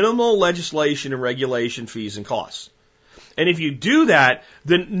want minimal legislation and regulation fees and costs. And if you do that,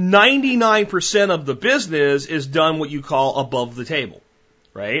 then 99% of the business is done what you call above the table,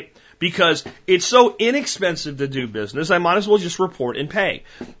 right? Because it's so inexpensive to do business, I might as well just report and pay.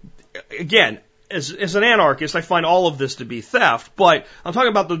 Again, as an anarchist, I find all of this to be theft, but I'm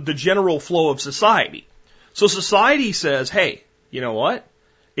talking about the general flow of society. So society says, hey, you know what?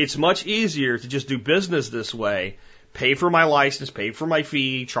 It's much easier to just do business this way, pay for my license, pay for my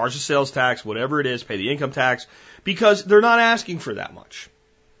fee, charge the sales tax, whatever it is, pay the income tax, because they're not asking for that much.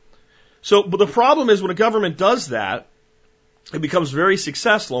 So, but the problem is when a government does that, it becomes very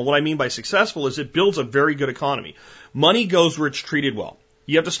successful. And what I mean by successful is it builds a very good economy. Money goes where it's treated well.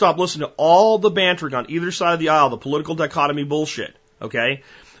 You have to stop listening to all the bantering on either side of the aisle, the political dichotomy bullshit, okay?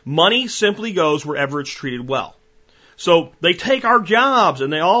 Money simply goes wherever it's treated well. So they take our jobs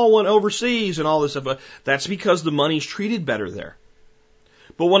and they all went overseas and all this stuff. But that's because the money's treated better there.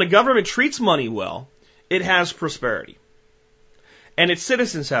 But when a government treats money well, it has prosperity. And its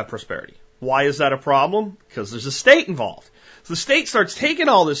citizens have prosperity. Why is that a problem? Because there's a state involved. So the state starts taking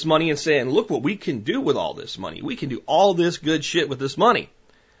all this money and saying, look what we can do with all this money. We can do all this good shit with this money.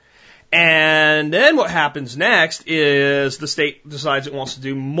 And then what happens next is the state decides it wants to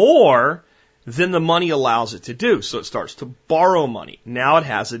do more than the money allows it to do. So it starts to borrow money. Now it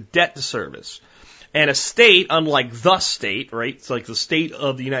has a debt to service. And a state, unlike the state, right? It's like the state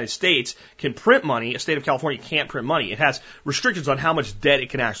of the United States can print money. A state of California can't print money. It has restrictions on how much debt it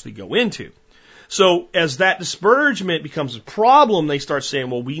can actually go into. So as that disbursement becomes a problem, they start saying,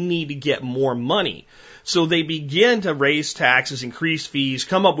 well, we need to get more money. So they begin to raise taxes, increase fees,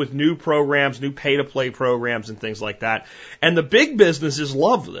 come up with new programs, new pay-to-play programs and things like that. And the big businesses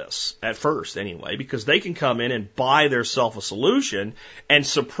love this, at first anyway, because they can come in and buy theirself a solution and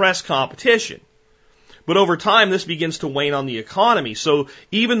suppress competition. But over time, this begins to wane on the economy. So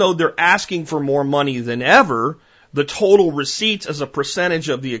even though they're asking for more money than ever, the total receipts as a percentage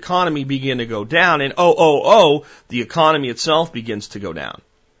of the economy begin to go down. And the economy itself begins to go down.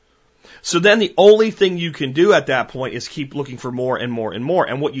 So then the only thing you can do at that point is keep looking for more and more and more.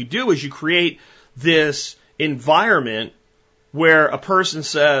 And what you do is you create this environment where a person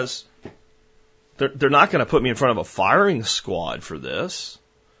says, they're not going to put me in front of a firing squad for this.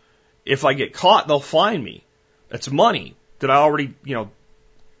 If I get caught, they'll fine me. That's money that I already,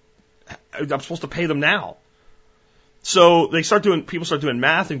 I'm supposed to pay them now. So people start doing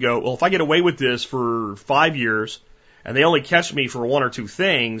math and go, well, if I get away with this for 5 years and they only catch me for one or two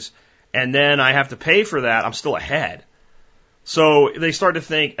things and then I have to pay for that, I'm still ahead. So they start to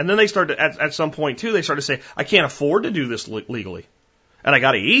think, and then they start to, at some point too, they start to say, I can't afford to do this legally and I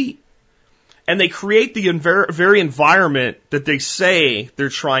got to eat. And they create the very environment that they say they're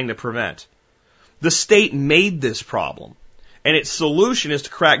trying to prevent. The state made this problem. And its solution is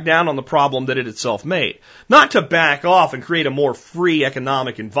to crack down on the problem that it itself made. Not to back off and create a more free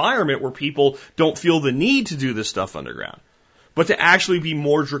economic environment where people don't feel the need to do this stuff underground. But to actually be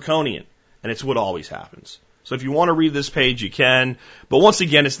more draconian. And it's what always happens. So if you want to read this page, you can. But once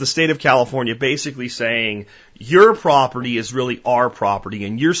again, it's the state of California basically saying, your property is really our property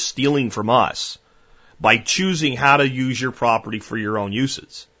and you're stealing from us by choosing how to use your property for your own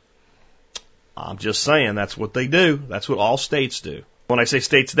uses. I'm just saying that's what they do. That's what all states do. When I say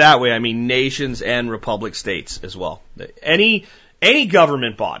states that way, I mean nations and republic states as well. Any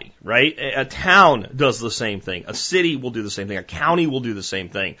government body, right? A town does the same thing. A city will do the same thing. A county will do the same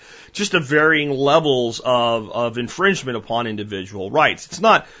thing. Just at varying levels of infringement upon individual rights. It's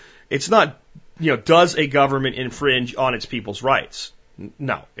not, does a government infringe on its people's rights?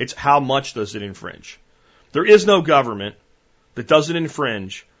 No. It's how much does it infringe? There is no government that doesn't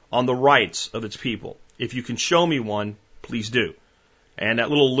infringe on the rights of its people. If you can show me one, please do. And that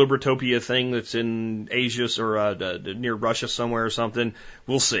little Libertopia thing that's in Asia or near Russia somewhere or something,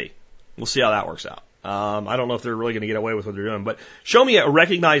 we'll see. We'll see how that works out. I don't know if they're really going to get away with what they're doing, but show me a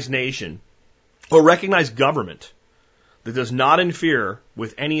recognized nation or recognized government that does not interfere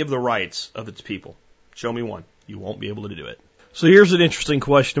with any of the rights of its people. Show me one. You won't be able to do it. So here's an interesting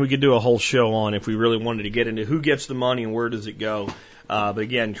question we could do a whole show on if we really wanted to get into who gets the money and where does it go. But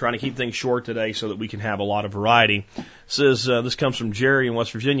again, trying to keep things short today so that we can have a lot of variety. This comes from Jerry in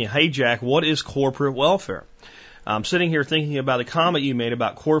West Virginia. Hey, Jack, what is corporate welfare? I'm sitting here thinking about the comment you made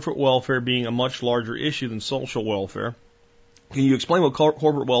about corporate welfare being a much larger issue than social welfare. Can you explain what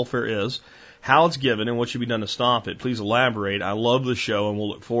corporate welfare is, how it's given, and what should be done to stop it? Please elaborate. I love the show, and we'll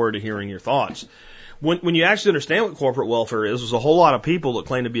look forward to hearing your thoughts. When you actually understand what corporate welfare is, there's a whole lot of people that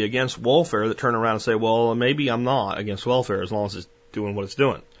claim to be against welfare that turn around and say, well, maybe I'm not against welfare as long as it's doing what it's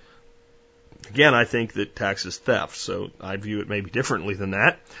doing. Again, I think that tax is theft, so I view it maybe differently than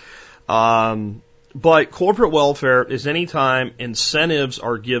that. But corporate welfare is any time incentives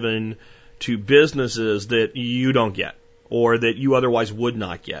are given to businesses that you don't get or that you otherwise would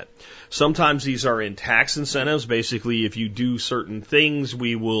not get. Sometimes these are in tax incentives. Basically, if you do certain things,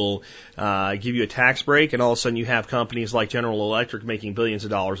 we will give you a tax break, and all of a sudden you have companies like General Electric making billions of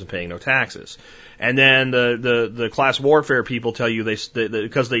dollars and paying no taxes. And then the class warfare people tell you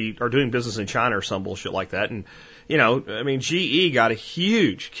because they are doing business in China or some bullshit like that. And GE got a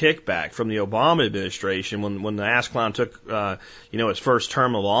huge kickback from the Obama administration when the ass clown took, its first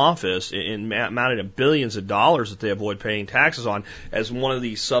term of office and amounted to billions of dollars that they avoid paying taxes on as one of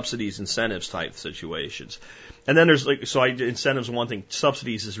these subsidies incentives type situations. And then there's incentives are one thing,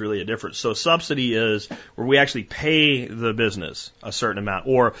 subsidies is really a difference. So subsidy is where we actually pay the business a certain amount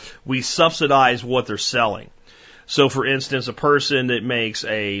or we subsidize what they're selling. So for instance, a person that makes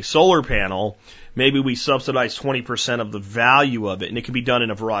a solar panel, maybe we subsidize 20% of the value of it, and it can be done in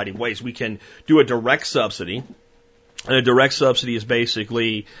a variety of ways. We can do a direct subsidy, and a direct subsidy is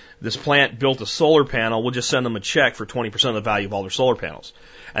basically this plant built a solar panel, we'll just send them a check for 20% of the value of all their solar panels.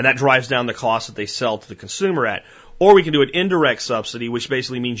 And that drives down the cost that they sell to the consumer at. Or we can do an indirect subsidy, which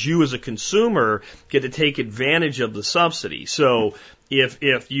basically means you as a consumer get to take advantage of the subsidy. So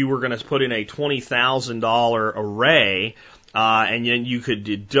if you were going to put in a $20,000 array, and then you could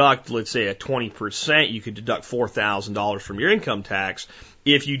deduct, let's say at 20%, you could deduct $4,000 from your income tax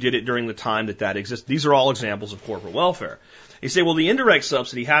if you did it during the time that exists. These are all examples of corporate welfare. You say, well, the indirect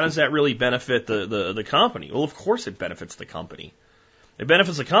subsidy, how does that really benefit the company? Well, of course it benefits the company. It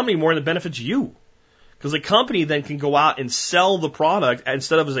benefits the company more than it benefits you. Because the company then can go out and sell the product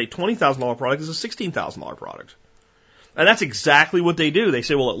instead of as a $20,000 product as a $16,000 product. And that's exactly what they do. They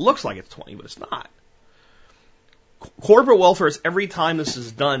say, well, it looks like it's 20, but it's not. Corporate welfare is every time this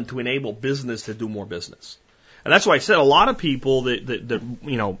is done to enable business to do more business. And that's why I said a lot of people that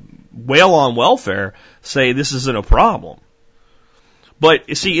wail on welfare say this isn't a problem. But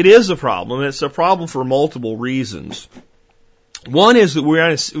you see, it is a problem, and it's a problem for multiple reasons. One is that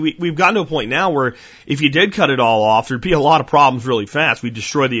we've gotten to a point now where if you did cut it all off, there'd be a lot of problems really fast. We'd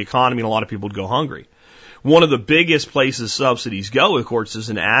destroy the economy and a lot of people would go hungry. One of the biggest places subsidies go, of course, is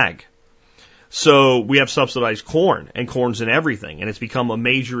in ag. So we have subsidized corn, and corn's in everything, and it's become a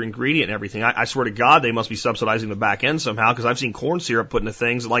major ingredient in everything. I swear to God, they must be subsidizing the back end somehow, because I've seen corn syrup put into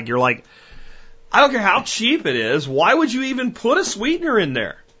things you're like, I don't care how cheap it is, why would you even put a sweetener in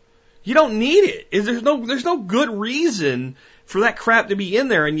there? You don't need it. There's no good reason for that crap to be in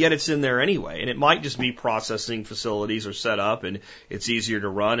there, and yet it's in there anyway. And it might just be processing facilities are set up, and it's easier to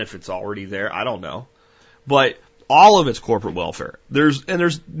run if it's already there. I don't know. But all of it's corporate welfare. There's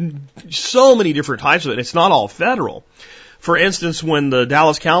so many different types of it. It's not all federal. For instance, when the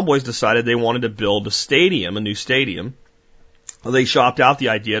Dallas Cowboys decided they wanted to build a new stadium, they shopped out the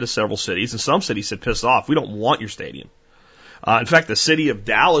idea to several cities, and some cities said, piss off, we don't want your stadium. In fact, the city of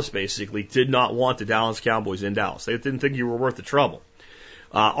Dallas basically did not want the Dallas Cowboys in Dallas. They didn't think you were worth the trouble.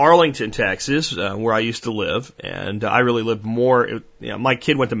 Arlington, Texas, where I used to live, and I really lived more. My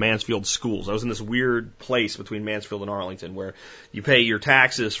kid went to Mansfield schools. I was in this weird place between Mansfield and Arlington where you pay your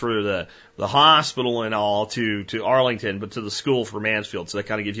taxes for the hospital and all to Arlington, but to the school for Mansfield. So that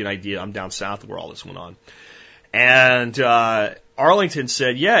kind of gives you an idea. I'm down south where all this went on. And Arlington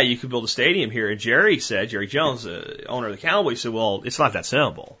said, yeah, you could build a stadium here. And Jerry Jones, the owner of the Cowboys, said, well, it's not that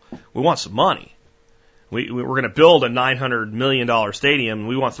simple. We want some money. We're going to build a $900 million stadium, and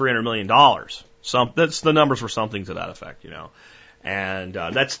we want $300 million. That's the numbers were something to that effect, you know. And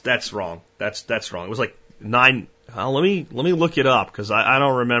that's wrong. That's wrong. It was like nine. Let me look it up because I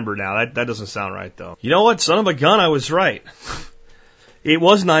don't remember now. That doesn't sound right though. You know what? Son of a gun, I was right. It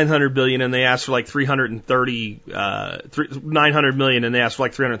was 900 billion, and they asked for like 900 million, and they asked for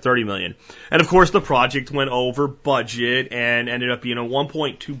like 330 million. And of course, the project went over budget and ended up being a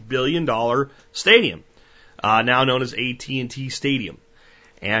 1.2 billion dollar stadium, now known as AT&T Stadium.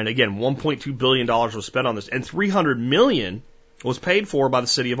 And again, 1.2 billion dollars was spent on this, and 300 million was paid for by the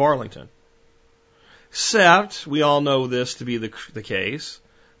city of Arlington. Except, we all know this to be the case,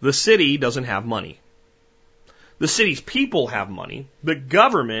 the city doesn't have money. The city's people have money. The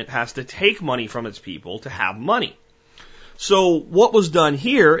government has to take money from its people to have money. So what was done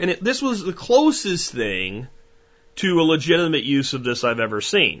here, and this was the closest thing to a legitimate use of this I've ever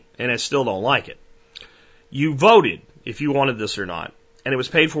seen, and I still don't like it. You voted if you wanted this or not, and it was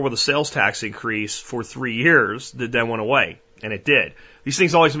paid for with a sales tax increase for 3 years that then went away, and it did. These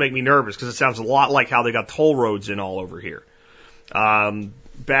things always make me nervous because it sounds a lot like how they got toll roads in all over here.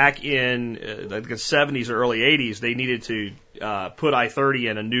 Back in the 70s or early 80s, they needed to put I-30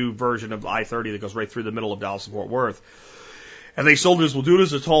 in a new version of I-30 that goes right through the middle of Dallas and Fort Worth. And they sold this, we'll do it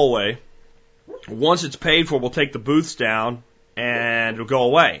as a tollway. Once it's paid for, we'll take the booths down and it'll go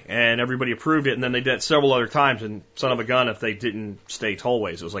away. And everybody approved it, and then they did it several other times, and son of a gun if they didn't stay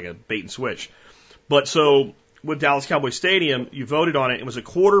tollways. It was like a bait and switch. But so with Dallas Cowboy Stadium, you voted on it. It was a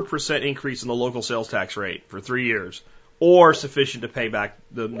 0.25% increase in the local sales tax rate for 3 years, or sufficient to pay back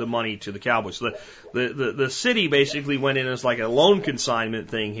the money to the Cowboys. So the city basically went in as like a loan consignment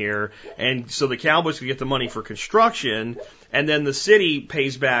thing here, and so the Cowboys could get the money for construction, and then the city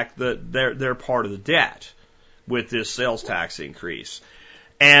pays back their part of the debt with this sales tax increase.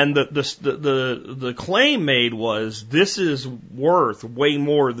 And the claim made was this is worth way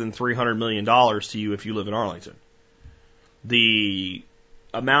more than $300 million to you if you live in Arlington. The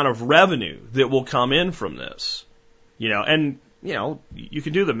amount of revenue that will come in from this. You know, you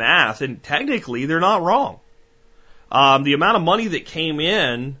can do the math, and technically they're not wrong. The amount of money that came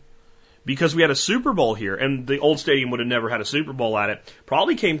in because we had a Super Bowl here, and the old stadium would have never had a Super Bowl at it,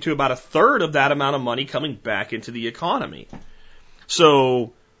 probably came to about a third of that amount of money coming back into the economy.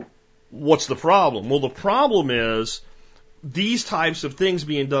 So what's the problem? Well, the problem is these types of things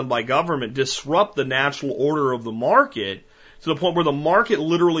being done by government disrupt the natural order of the market to the point where the market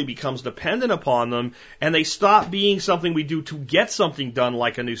literally becomes dependent upon them, and they stop being something we do to get something done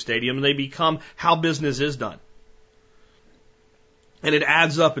like a new stadium, and they become how business is done. And it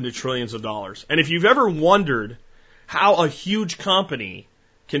adds up into trillions of dollars. And if you've ever wondered how a huge company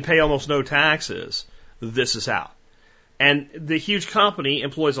can pay almost no taxes, this is how. And the huge company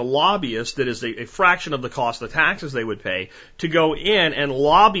employs a lobbyist that is a fraction of the cost of taxes they would pay to go in and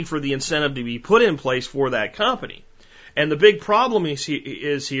lobby for the incentive to be put in place for that company. And the big problem is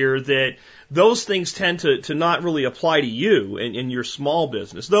here that those things tend to not really apply to you in your small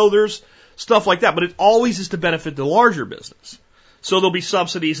business, though there's stuff like that, but it always is to benefit the larger business. So there'll be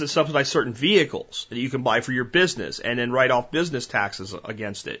subsidies that subsidize certain vehicles that you can buy for your business and then write off business taxes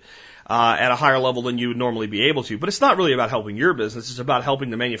against it at a higher level than you would normally be able to. But it's not really about helping your business. It's about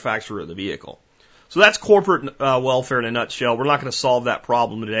helping the manufacturer of the vehicle. So that's corporate welfare in a nutshell. We're not going to solve that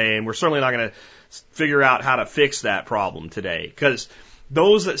problem today, and we're certainly not going to figure out how to fix that problem today. Because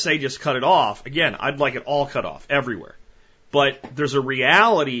those that say just cut it off, again, I'd like it all cut off everywhere. But there's a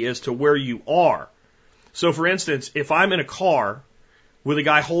reality as to where you are. So, for instance, if I'm in a car with a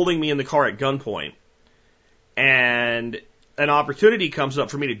guy holding me in the car at gunpoint, and an opportunity comes up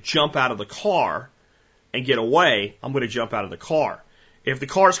for me to jump out of the car and get away, I'm going to jump out of the car. If the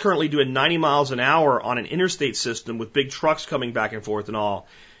car is currently doing 90 miles an hour on an interstate system with big trucks coming back and forth and all,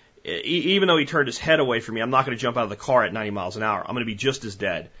 even though he turned his head away from me, I'm not going to jump out of the car at 90 miles an hour. I'm going to be just as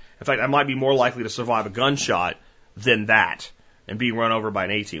dead. In fact, I might be more likely to survive a gunshot than that and being run over by an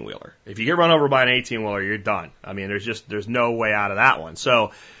 18-wheeler. If you get run over by an 18-wheeler, you're done. I mean, there's no way out of that one.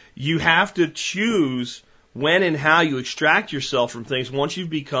 So you have to choose when and how you extract yourself from things once you've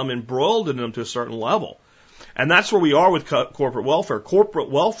become embroiled in them to a certain level. And that's where we are with corporate welfare. Corporate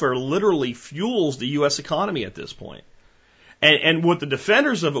welfare literally fuels the U.S. economy at this point. And what the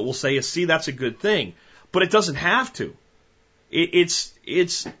defenders of it will say is, see, that's a good thing. But it doesn't have to.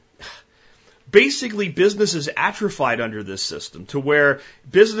 It's basically business is atrophied under this system to where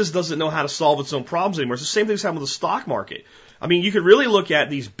business doesn't know how to solve its own problems anymore. It's the same thing that's happened with the stock market. I mean, you could really look at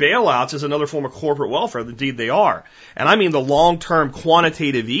these bailouts as another form of corporate welfare. Indeed, they are. And I mean the long-term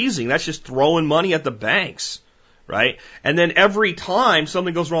quantitative easing. That's just throwing money at the banks, right? And then every time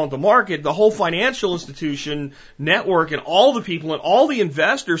something goes wrong with the market, the whole financial institution network and all the people and all the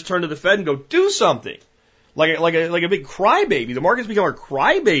investors turn to the Fed and go, do something. Like a big crybaby. The market's become a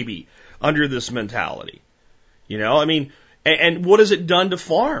crybaby under this mentality. You know, I mean, and what has it done to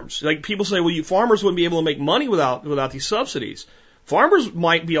farms? Like people say, well, farmers wouldn't be able to make money without these subsidies. Farmers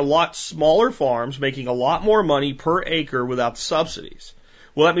might be a lot smaller farms making a lot more money per acre without the subsidies.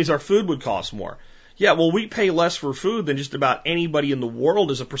 Well, that means our food would cost more. Yeah, well, we pay less for food than just about anybody in the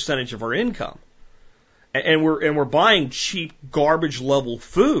world as a percentage of our income. And we're buying cheap garbage level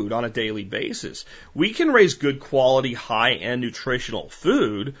food on a daily basis. We can raise good quality, high-end nutritional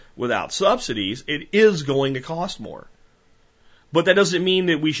food without subsidies. It is going to cost more. But that doesn't mean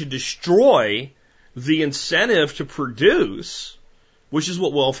that we should destroy the incentive to produce, which is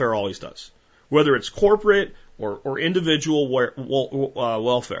what welfare always does. Whether it's corporate or individual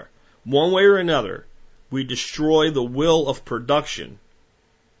welfare. One way or another, we destroy the will of production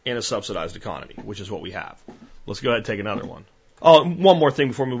in a subsidized economy, which is what we have. Let's go ahead and take another one. Oh, one more thing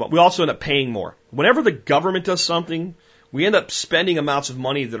before we move on. We also end up paying more. Whenever the government does something, we end up spending amounts of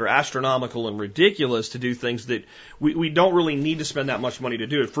money that are astronomical and ridiculous to do things that we don't really need to spend that much money to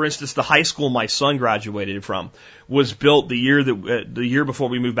do it. For instance, the high school my son graduated from was built the year before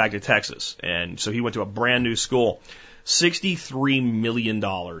we moved back to Texas. And so he went to a brand new school. $63 million.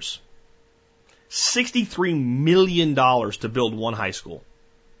 $63 million to build one high school.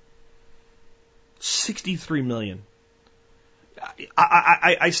 $63 million.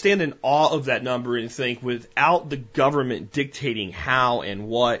 I stand in awe of that number and think without the government dictating how and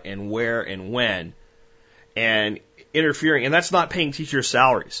what and where and when and interfering, and that's not paying teachers'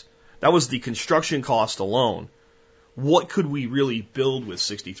 salaries. That was the construction cost alone. What could we really build with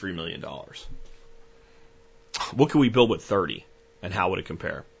 $63 million? What could we build with 30, and how would it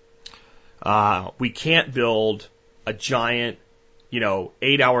compare? We can't build a giant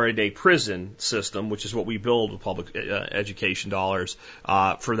 8-hour-a-day prison system, which is what we build with public education dollars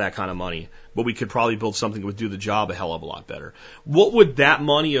for that kind of money. But we could probably build something that would do the job a hell of a lot better. What would that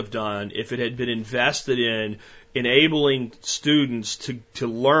money have done if it had been invested in enabling students to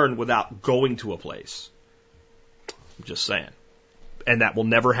learn without going to a place? I'm just saying. And that will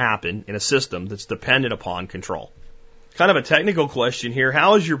never happen in a system that's dependent upon control. Kind of a technical question here.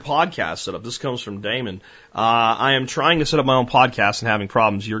 How is your podcast set up? This comes from Damon. I am trying to set up my own podcast and having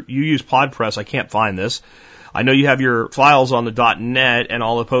problems. You use PodPress. I can't find this. I know you have your files on the .net and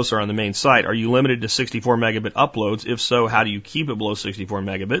all the posts are on the main site. Are you limited to 64 megabit uploads? If so, how do you keep it below 64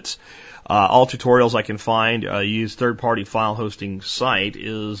 megabits? All tutorials I can find use third-party file hosting site.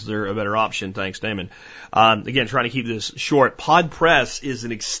 Is there a better option? Thanks, Damon. Again, trying to keep this short. PodPress is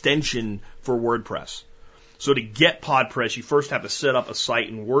an extension for WordPress. So to get PodPress, you first have to set up a site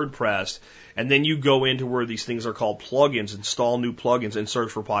in WordPress, and then you go into where these things are called plugins, install new plugins, and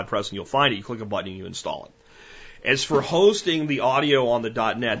search for PodPress, and you'll find it. You click a button, and you install it. As for hosting the audio on the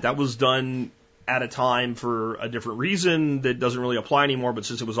 .net, that was done at a time for a different reason that doesn't really apply anymore, but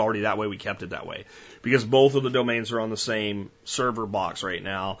since it was already that way, we kept it that way. Because both of the domains are on the same server box right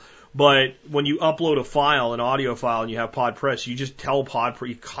now. But when you upload a file, an audio file, and you have PodPress, you just tell PodPress,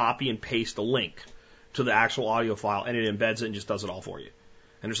 you copy and paste a link to the actual audio file, and it embeds it and just does it all for you.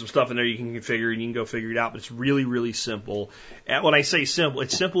 And there's some stuff in there you can configure, and you can go figure it out, but it's really, really simple. And when I say simple,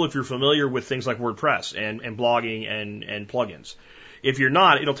 it's simple if you're familiar with things like WordPress and blogging and plugins. If you're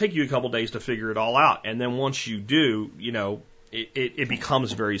not, it'll take you a couple days to figure it all out. And then once you do, it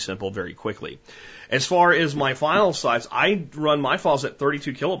becomes very simple very quickly. As far as my file size, I run my files at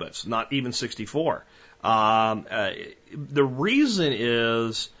 32 kilobits, not even 64. The reason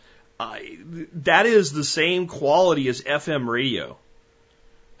is that is the same quality as FM radio.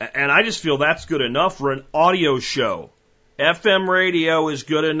 And I just feel that's good enough for an audio show. FM radio is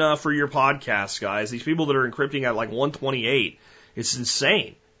good enough for your podcast, guys. These people that are encrypting at like 128, it's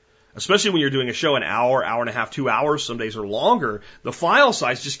insane. Especially when you're doing a show an hour, hour and a half, 2 hours, some days are longer. The file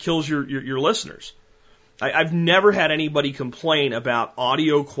size just kills your listeners. I've never had anybody complain about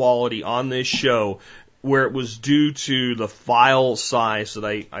audio quality on this show where it was due to the file size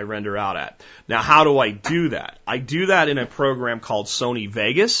that I render out at. Now, how do I do that? I do that in a program called Sony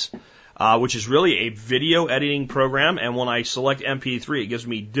Vegas, which is really a video editing program. And when I select MP3, it gives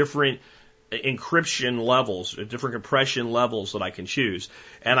me different encryption levels, different compression levels that I can choose.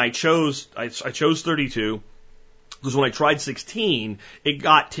 And I chose 32 because when I tried 16, it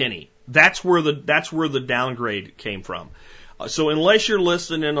got tinny. That's where the downgrade came from. So unless you're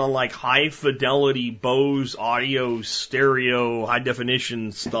listening on like high fidelity Bose audio stereo high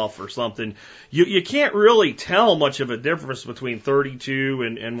definition stuff or something, you can't really tell much of a difference between 32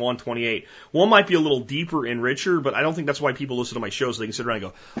 and 128. One might be a little deeper and richer, but I don't think that's why people listen to my shows. So they can sit around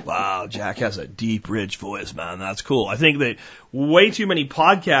and go, wow, Jack has a deep, rich voice, man. That's cool. I think that way too many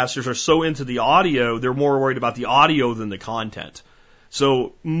podcasters are so into the audio, they're more worried about the audio than the content.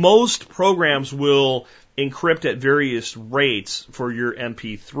 So most programs will encrypt at various rates for your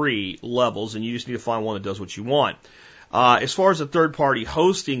MP3 levels, and you just need to find one that does what you want. As far as a third-party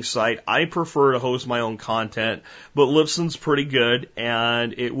hosting site, I prefer to host my own content, but Libsyn's pretty good,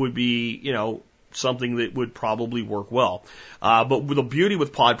 and it would be, something that would probably work well. But the beauty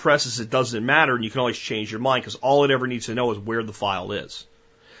with PodPress is it doesn't matter, and you can always change your mind, because all it ever needs to know is where the file is.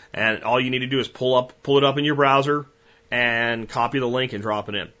 And all you need to do is pull it up in your browser, and copy the link and drop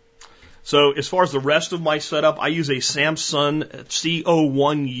it in. So as far as the rest of my setup, I use a Samsung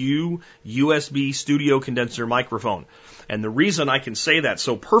CO1U USB studio condenser microphone. And the reason I can say that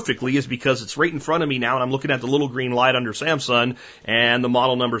so perfectly is because it's right in front of me now, and I'm looking at the little green light under Samsung, and the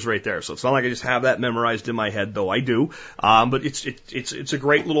model number's right there. So it's not like I just have that memorized in my head, though I do. But it's a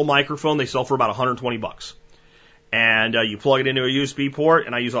great little microphone. They sell for about $120. And you plug it into a USB port,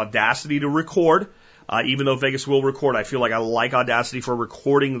 and I use Audacity to record. Even though Vegas will record, I feel like I like Audacity for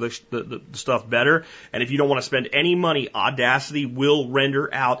recording the stuff better. And if you don't want to spend any money, Audacity will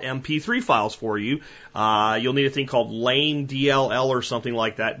render out MP3 files for you. You'll need a thing called Lane DLL or something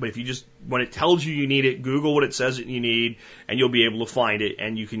like that. But if you just, when it tells you need it, Google what it says that you need, and you'll be able to find it,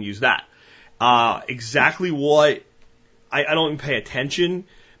 and you can use that. Exactly what, I don't even pay attention,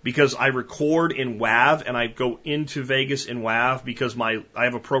 because I record in WAV and I go into Vegas in WAV because I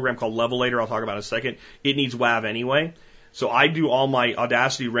have a program called Levelator I'll talk about in a second. It needs WAV anyway. So I do all my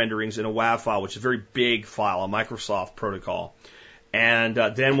Audacity renderings in a WAV file, which is a very big file, a Microsoft protocol. And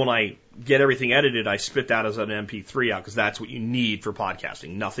then when I get everything edited, I spit that as an MP3 out because that's what you need for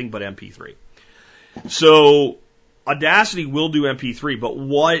podcasting, nothing but MP3. So Audacity will do MP3, but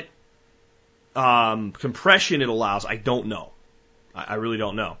what compression it allows, I don't know. I really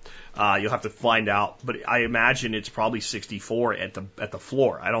don't know. You'll have to find out, but I imagine it's probably 64 at the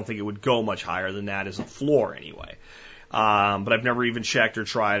floor. I don't think it would go much higher than that as a floor anyway. But I've never even checked or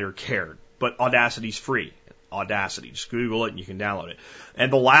tried or cared. But Audacity's free. Audacity. Just Google it and you can download it.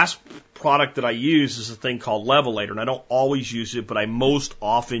 And the last product that I use is a thing called Levelator. And I don't always use it, but I most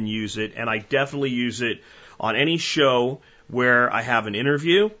often use it. And I definitely use it on any show where I have an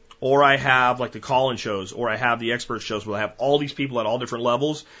interview, or I have like the call-in shows, or I have the expert shows where I have all these people at all different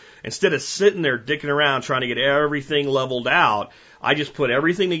levels. Instead of sitting there dicking around trying to get everything leveled out, I just put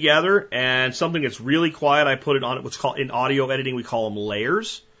everything together, and something that's really quiet, I put it on what's called, in audio editing, we call them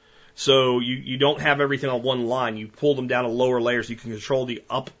layers. So you don't have everything on one line. You pull them down to lower layers. You can control the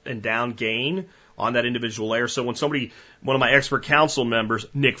up and down gain on that individual layer. So when one of my expert council members,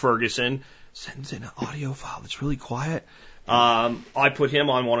 Nick Ferguson, sends in an audio file that's really quiet, I put him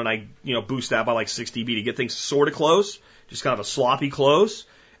on one and I, boost that by like 6 dB to get things sort of close, just kind of a sloppy close.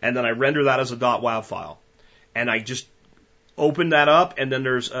 And then I render that as a .wav file. And I just open that up, and then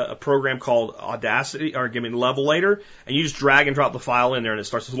there's a program called Levelator, and you just drag and drop the file in there, and it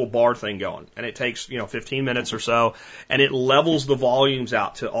starts this little bar thing going. And it takes, 15 minutes or so, and it levels the volumes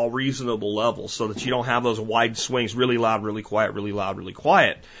out to all reasonable levels so that you don't have those wide swings, really loud, really quiet, really loud, really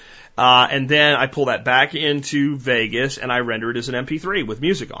quiet. And then I pull that back into Vegas, and I render it as an MP3 with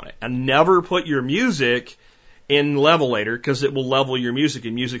music on it. And never put your music in Levelator, because it will level your music,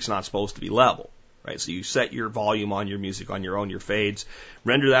 and music's not supposed to be level. Right, so you set your volume on your music on your own, your fades,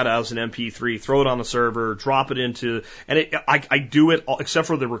 render that as an MP3, throw it on the server, drop it into, and I do it all, except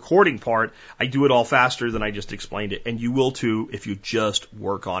for the recording part, I do it all faster than I just explained it, and you will too if you just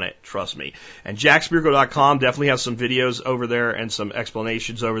work on it, trust me. And jackspirko.com definitely has some videos over there and some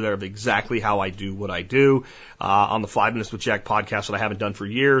explanations over there of exactly how I do what I do, on the 5 Minutes with Jack podcast that I haven't done for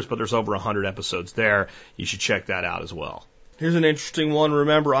years, but there's over 100 episodes there. You should check that out as well. Here's an interesting one.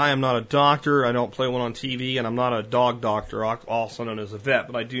 Remember, I am not a doctor. I don't play one on TV, and I'm not a dog doctor, also known as a vet,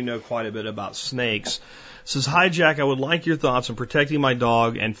 but I do know quite a bit about snakes. It says, hi, Jack. I would like your thoughts on protecting my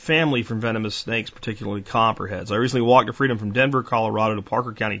dog and family from venomous snakes, particularly copperheads. I recently walked to freedom from Denver, Colorado to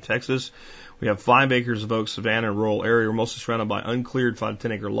Parker County, Texas. We have 5 acres of oak savanna in a rural area. We're mostly surrounded by uncleared 5 to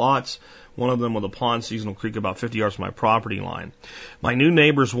 10 acre lots. One of them with a pond, seasonal creek about 50 yards from my property line. My new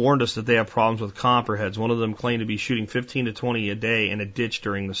neighbors warned us that they have problems with copperheads. One of them claimed to be shooting 15 to 20 a day in a ditch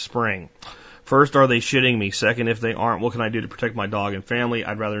during the spring. First, are they shitting me? Second, if they aren't, what can I do to protect my dog and family?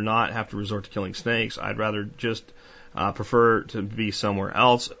 I'd rather not have to resort to killing snakes. I'd rather just prefer to be somewhere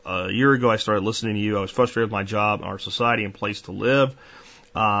else. A year ago, I started listening to you. I was frustrated with my job, our society, and place to live.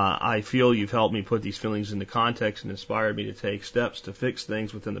 I feel you've helped me put these feelings into context and inspired me to take steps to fix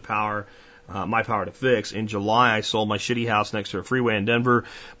things within the power, my power to fix. In July, I sold my shitty house next to a freeway in Denver,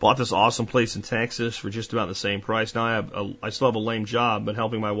 bought this awesome place in Texas for just about the same price. Now I still have a lame job, but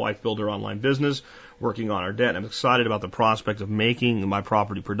helping my wife build her online business, working on our debt. I'm excited about the prospect of making my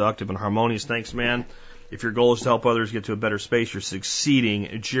property productive and harmonious. Thanks, man. If your goal is to help others get to a better space, you're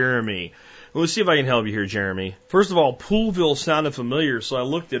succeeding. Jeremy. Well, let's see if I can help you here, Jeremy. First of all, Poolville sounded familiar, so I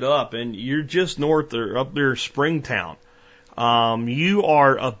looked it up, and you're just north or up there, Springtown. You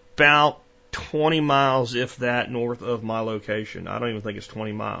are about 20 miles, if that, north of my location. I don't even think it's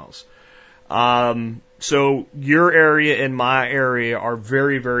 20 miles. So your area and my area are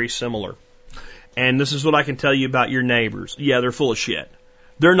very, very similar. And this is what I can tell you about your neighbors. Yeah, they're full of shit.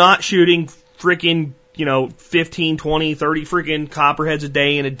 They're not shooting freaking, 15, 20, 30 freaking copperheads a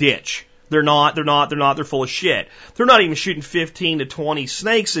day in a ditch. They're full of shit. They're not even shooting 15 to 20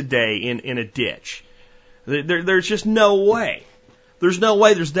 snakes a day in a ditch. There's just no way. There's no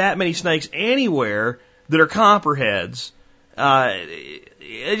way there's that many snakes anywhere that are copperheads.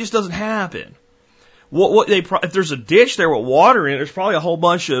 It just doesn't happen. If there's a ditch there with water in it, there's probably a whole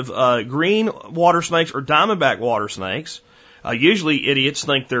bunch of green water snakes or diamondback water snakes. Usually idiots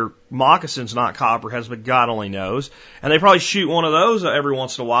think they're moccasins, not copperheads, but God only knows. And they probably shoot one of those every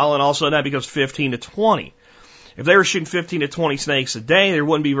once in a while, and all of a sudden that becomes 15 to 20. If they were shooting 15 to 20 snakes a day, there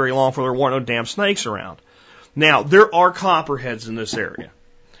wouldn't be very long before there weren't no damn snakes around. Now, there are copperheads in this area.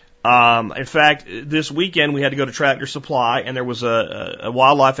 In fact, this weekend we had to go to Tractor Supply, and there was a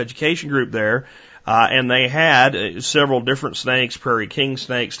wildlife education group there, and they had several different snakes, prairie king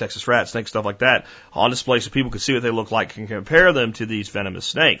snakes, Texas rat snakes, stuff like that, on display so people could see what they look like and compare them to these venomous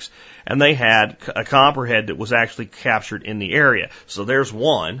snakes. And they had a copperhead that was actually captured in the area. So there's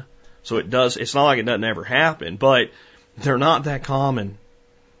one. So it's not like it doesn't ever happen, but they're not that common.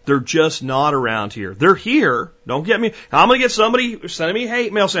 They're just not around here. They're here. Don't get me. I'm going to get somebody sending me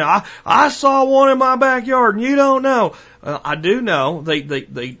hate mail saying, I saw one in my backyard and you don't know. I do know. They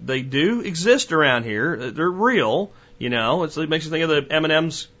do exist around here. They're real. It makes you think of the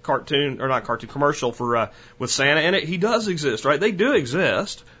M&M's cartoon, or not cartoon, commercial for, with Santa in it. He does exist, right? They do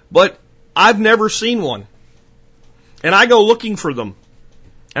exist, but I've never seen one. And I go looking for them.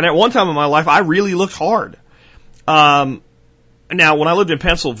 And at one time in my life, I really looked hard. Now, when I lived in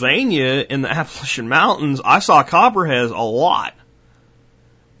Pennsylvania in the Appalachian Mountains, I saw copperheads a lot.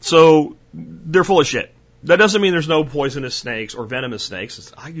 So they're full of shit. That doesn't mean there's no poisonous snakes or venomous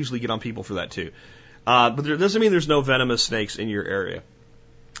snakes. I usually get on people for that too. But there doesn't mean there's no venomous snakes in your area.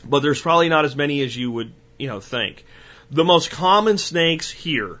 But there's probably not as many as you would, think. The most common snakes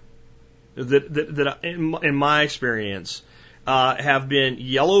here, that in my experience, have been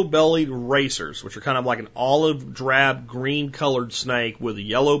yellow-bellied racers, which are kind of like an olive drab green colored snake with a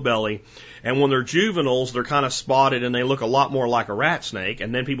yellow belly. And when they're juveniles, they're kind of spotted and they look a lot more like a rat snake.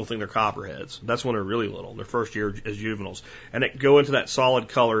 And then people think they're copperheads. That's when they're really little, their first year as juveniles. And they go into that solid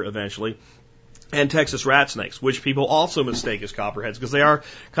color eventually. And Texas rat snakes, which people also mistake as copperheads because they are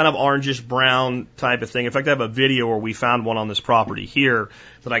kind of orangish brown type of thing. In fact, I have a video where we found one on this property here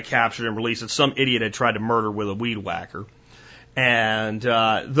that I captured and released that some idiot had tried to murder with a weed whacker. And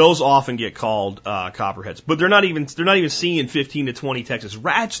those often get called copperheads, but they're not even seeing 15 to 20 Texas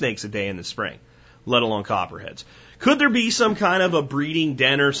rat snakes a day in the spring, let alone copperheads. Could there be some kind of a breeding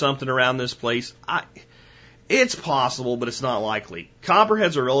den or something around this place? It's possible, but it's not likely.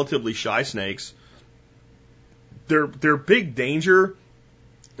 Copperheads are relatively shy snakes. Their big danger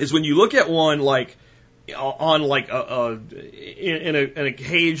is when you look at one like on like in a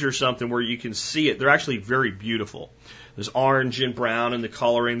cage or something where you can see it. They're actually very beautiful. There's orange and brown in the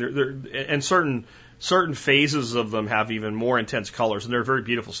coloring. And certain phases of them have even more intense colors, and they're a very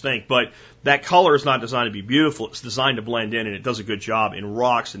beautiful snake. But that color is not designed to be beautiful. It's designed to blend in, and it does a good job in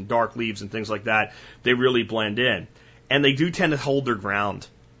rocks and dark leaves and things like that. They really blend in. And they do tend to hold their ground.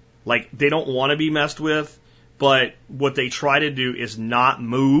 Like, they don't want to be messed with, but what they try to do is not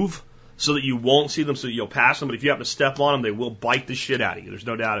move so that you won't see them, so that you'll pass them. But if you happen to step on them, they will bite the shit out of you. There's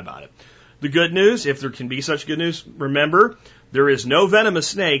no doubt about it. The good news, if there can be such good news, remember, there is no venomous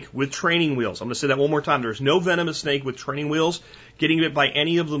snake with training wheels. I'm going to say that one more time. There's no venomous snake with training wheels. Getting bit by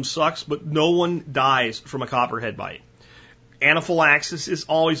any of them sucks, but no one dies from a copperhead bite. Anaphylaxis is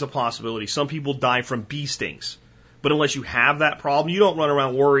always a possibility. Some people die from bee stings. But unless you have that problem, you don't run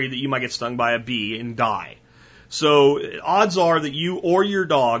around worried that you might get stung by a bee and die. So odds are that you or your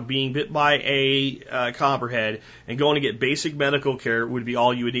dog being bit by a copperhead and going to get basic medical care would be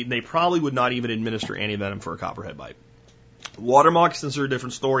all you would need. And they probably would not even administer antivenom for a copperhead bite. Water moccasins are a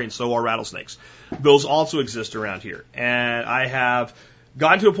different story, and so are rattlesnakes. Those also exist around here. And I have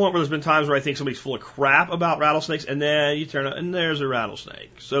gotten to a point where there's been times where I think somebody's full of crap about rattlesnakes, and then you turn out and there's a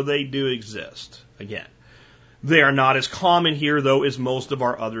rattlesnake. So they do exist. Again, they are not as common here, though, as most of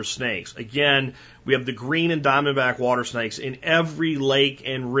our other snakes. Again, we have the green and diamondback water snakes in every lake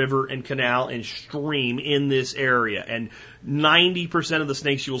and river and canal and stream in this area. And 90% of the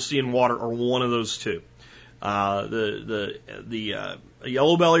snakes you will see in water are one of those two. The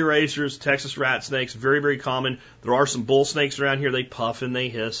yellow belly racers, Texas rat snakes, very, very common. There are some bull snakes around here. They puff and they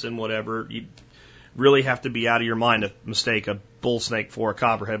hiss and whatever. You really have to be out of your mind to mistake a bull snake for a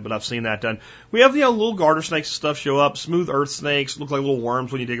copperhead, but I've seen that done. We have the little garter snakes and stuff show up. Smooth earth snakes look like little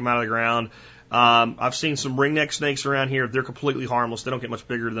worms when you dig them out of the ground. I've seen some ringneck snakes around here. They're completely harmless. They don't get much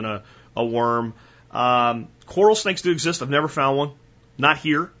bigger than a worm. Coral snakes do exist. I've never found one. Not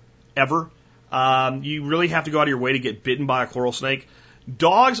here, ever. You really have to go out of your way to get bitten by a coral snake.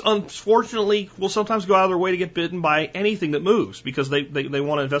 Dogs, unfortunately, will sometimes go out of their way to get bitten by anything that moves because they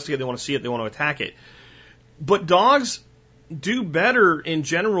want to investigate, they want to see it, they want to attack it. But dogs do better in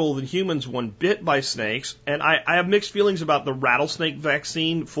general than humans when bit by snakes, and I have mixed feelings about the rattlesnake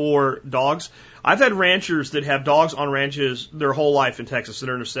vaccine for dogs. I've had ranchers that have dogs on ranches their whole life in Texas that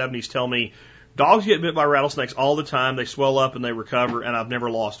are in their 70s tell me dogs get bit by rattlesnakes all the time, they swell up and they recover, and I've never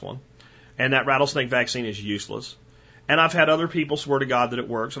lost one. And that rattlesnake vaccine is useless. And I've had other people swear to God that it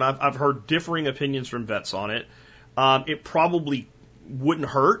works, and I've heard differing opinions from vets on it. It probably wouldn't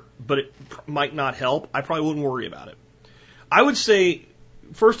hurt, but it might not help. I probably wouldn't worry about it. I would say,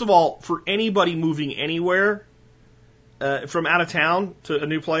 first of all, for anybody moving anywhere from out of town to a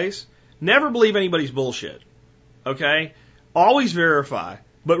new place, never believe anybody's bullshit. Okay? Always verify.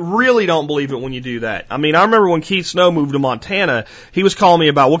 But really don't believe it when you do that. I mean, I remember when Keith Snow moved to Montana, he was calling me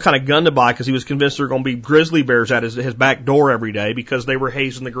about what kind of gun to buy because he was convinced there were going to be grizzly bears at his back door every day because they were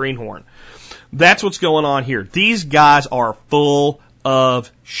hazing the greenhorn. That's what's going on here. These guys are full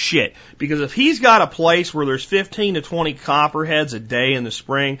of shit. Because if he's got a place where there's 15 to 20 copperheads a day in the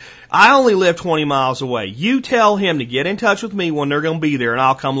spring, I only live 20 miles away. You tell him to get in touch with me when they're going to be there and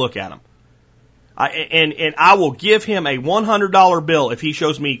I'll come look at them. And I will give him a $100 bill if he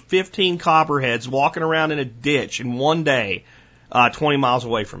shows me 15 copperheads walking around in a ditch in one day, 20 miles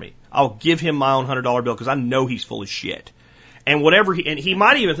away from me. I'll give him my own $100 bill because I know he's full of shit. And whatever and he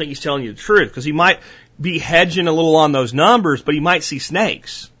might even think he's telling you the truth because he might be hedging a little on those numbers, but he might see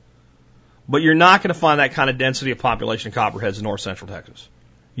snakes. But you're not going to find that kind of density of population of copperheads in north central Texas.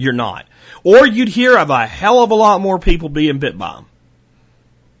 You're not. Or you'd hear of a hell of a lot more people being bit by them.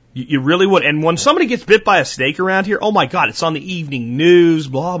 You really would. And when somebody gets bit by a snake around here, oh my God, it's on the evening news,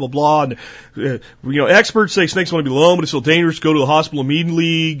 blah, blah, blah. And, experts say snakes want to be alone, but it's still dangerous. Go to the hospital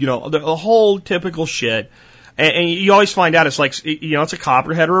immediately. The whole typical shit. And you always find out it's like, it's a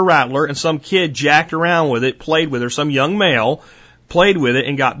copperhead or a rattler, and some kid jacked around with it, played with it, or some young male played with it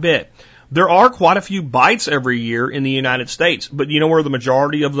and got bit. There are quite a few bites every year in the United States, but you know where the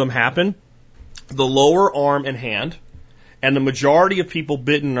majority of them happen? The lower arm and hand. And the majority of people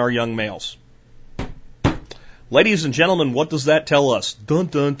bitten are young males. Ladies and gentlemen, what does that tell us? Dun,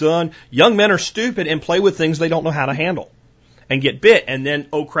 dun, dun. Young men are stupid and play with things they don't know how to handle. And get bit, and then,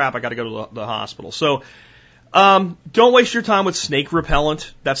 oh crap, I gotta go to the hospital. So, don't waste your time with snake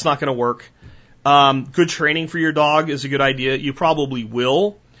repellent. That's not gonna work. Good training for your dog is a good idea. You probably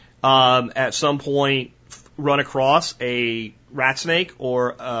will, at some point, run across a rat snake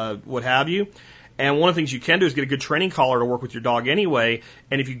or, what have you. And one of the things you can do is get a good training collar to work with your dog anyway.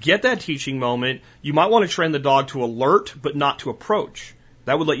 And if you get that teaching moment, you might want to train the dog to alert, but not to approach.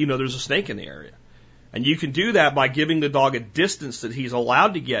 That would let you know there's a snake in the area. And you can do that by giving the dog a distance that he's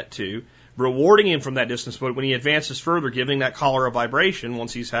allowed to get to, rewarding him from that distance, but when he advances further, giving that collar a vibration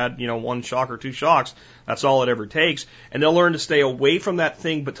once he's had, one shock or two shocks. That's all it ever takes. And they'll learn to stay away from that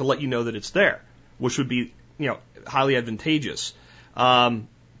thing, but to let you know that it's there, which would be, highly advantageous.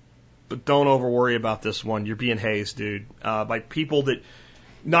 But don't over worry about this one. You're being hazed, dude, by people that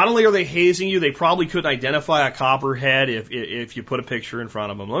not only are they hazing you, they probably couldn't identify a copperhead if you put a picture in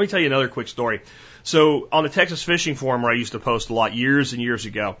front of them. Let me tell you another quick story. So on the Texas Fishing Forum, where I used to post a lot years and years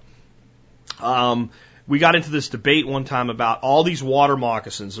ago, we got into this debate one time about all these water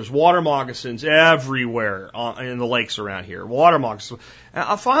moccasins. There's water moccasins everywhere in the lakes around here. Water moccasins.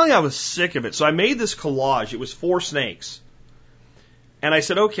 Finally, I was sick of it, so I made this collage. It was 4 snakes. And I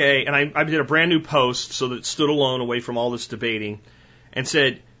said, okay, and I did a brand new post so that it stood alone away from all this debating, and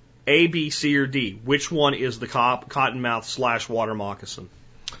said, A, B, C, or D. Which one is the cottonmouth / water moccasin?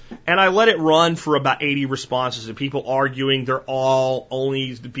 And I let it run for about 80 responses, and people arguing they're all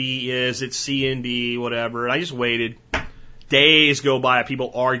only the B is, it's C and D, whatever. And I just waited. Days go by of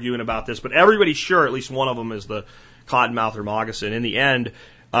people arguing about this, but everybody's sure at least one of them is the cottonmouth or moccasin. In the end,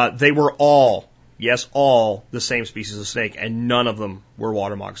 they were all, yes, all the same species of snake, and none of them were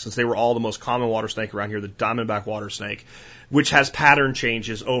water moccasins. They were all the most common water snake around here, the diamondback water snake, which has pattern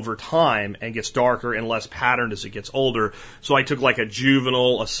changes over time and gets darker and less patterned as it gets older. So I took like a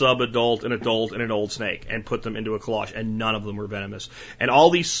juvenile, a sub-adult, an adult, and an old snake and put them into a collage, and none of them were venomous. And all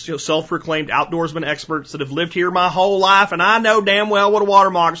these self-proclaimed outdoorsman experts that have lived here my whole life, and I know damn well what a water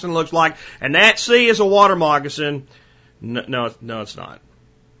moccasin looks like, and that C is a water moccasin. No, it's not.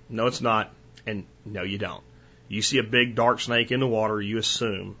 No, it's not. And no, you don't. You see a big dark snake in the water, you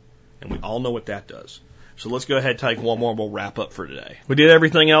assume, and we all know what that does. So let's go ahead and take one more and we'll wrap up for today. We did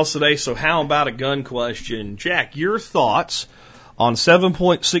everything else today, so how about a gun question? Jack, your thoughts on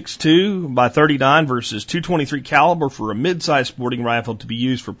 7.62 by 39 versus 223 caliber for a mid-sized sporting rifle to be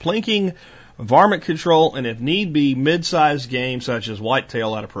used for plinking, varmint control, and if need be, mid-sized game such as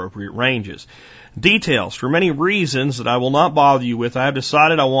whitetail at appropriate ranges. Details. For many reasons that I will not bother you with, I have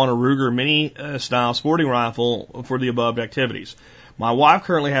decided I want a Ruger mini-style sporting rifle for the above activities. My wife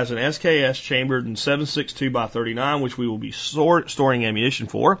currently has an SKS chambered in 7.62 by 39, which we will be storing ammunition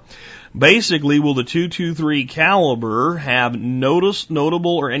for. Basically, will the 223 caliber have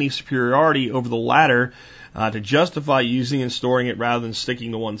notable or any superiority over the latter to justify using and storing it rather than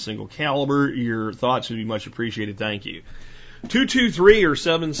sticking to one single caliber? Your thoughts would be much appreciated. Thank you. 223 or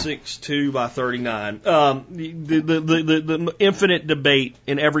 7.62 by 39. The infinite debate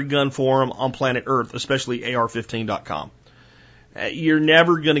in every gun forum on planet Earth, especially AR15.com. You're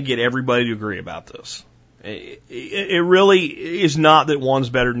never going to get everybody to agree about this. It really is not that one's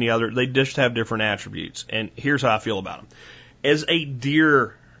better than the other. They just have different attributes. And here's how I feel about them. As a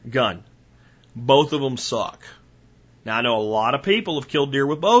deer gun, both of them suck. Now, I know a lot of people have killed deer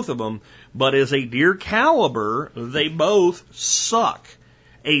with both of them, but as a deer caliber, they both suck.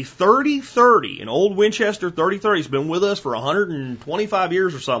 A 30-30, an old Winchester 30-30, has been with us for 125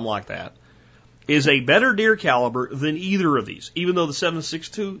 years or something like that, is a better deer caliber than either of these, even though the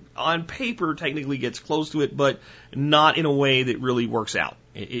 7.62 on paper technically gets close to it, but not in a way that really works out.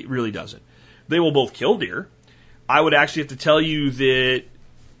 It really doesn't. They will both kill deer. I would actually have to tell you that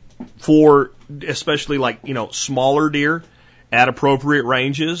for especially smaller deer at appropriate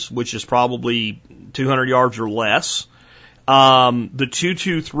ranges, which is probably 200 yards or less, the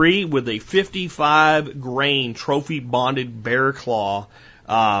 223 with a 55 grain trophy bonded bear claw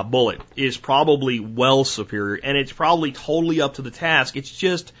bullet is probably well superior, and it's probably totally up to the task.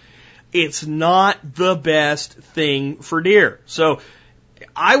 It's not the best thing for deer. So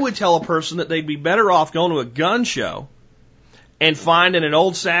I would tell a person that they'd be better off going to a gun show and finding an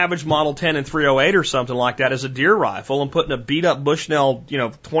old Savage Model 10 and 308 or something like that as a deer rifle and putting a beat up Bushnell,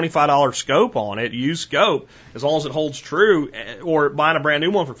 $25 scope on it, used scope, as long as it holds true, or buying a brand new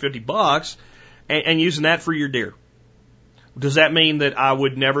one for $50 and using that for your deer. Does that mean that I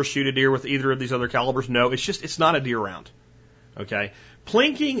would never shoot a deer with either of these other calibers? No, it's not a deer round. Okay.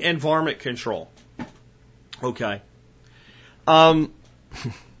 Plinking and varmint control. Okay.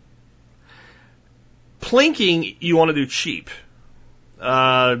 Plinking, you want to do cheap.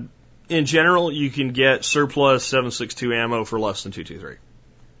 In general, you can get surplus 7.62 ammo for less than 223.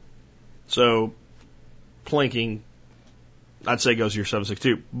 So, plinking, I'd say goes to your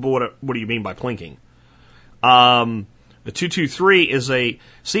 7.62. But what do you mean by plinking? The 223 is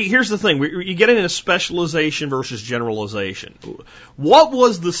here's the thing. You get into specialization versus generalization. What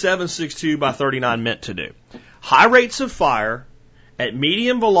was the 7.62 by 39 meant to do? High rates of fire at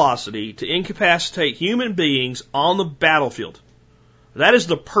medium velocity to incapacitate human beings on the battlefield. That is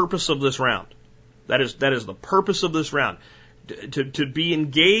the purpose of this round. That is the purpose of this round. To be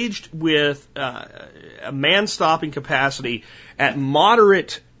engaged with a man-stopping capacity at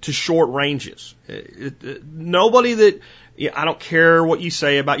moderate to short ranges. Nobody that, I don't care what you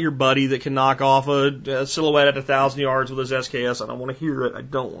say about your buddy that can knock off a silhouette at 1,000 yards with his SKS. I don't want to hear it. I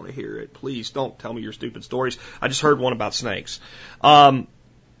don't want to hear it. Please don't tell me your stupid stories. I just heard one about snakes.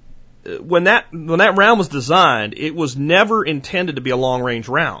 When that round was designed, it was never intended to be a long-range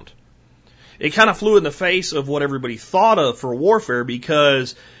round. It kind of flew in the face of what everybody thought of for warfare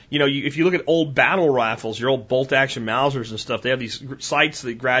because if you look at old battle rifles, your old bolt action Mausers and stuff, they have these sights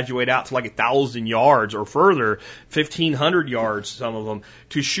that graduate out to like 1,000 yards or further, 1,500 yards, some of them,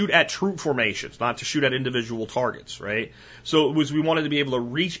 to shoot at troop formations, not to shoot at individual targets, right? So we wanted to be able to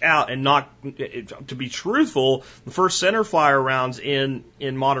reach out and knock, to be truthful, the first center fire rounds in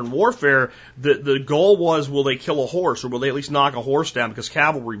modern warfare, the goal was, will they kill a horse, or will they at least knock a horse down, because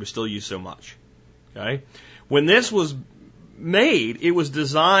cavalry was still used so much, okay? When this was made, it was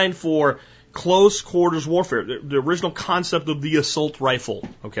designed for close quarters warfare, the original concept of the assault rifle,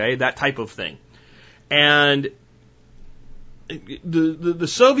 okay, that type of thing. And the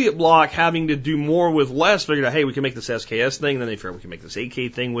Soviet bloc, having to do more with less, figured out, hey, we can make this SKS thing, and then they figured we can make this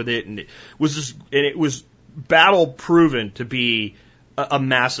AK thing with it, and it was battle proven to be a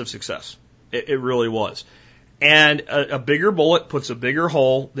massive success. It really was. And a bigger bullet puts a bigger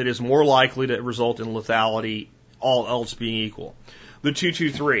hole that is more likely to result in lethality, all else being equal. The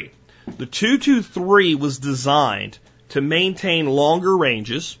 223. The 223 was designed to maintain longer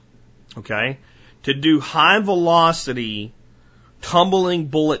ranges, okay, to do high velocity, tumbling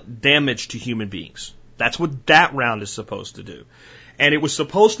bullet damage to human beings. That's what that round is supposed to do. And it was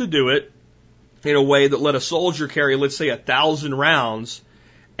supposed to do it in a way that let a soldier carry, let's say, 1,000 rounds,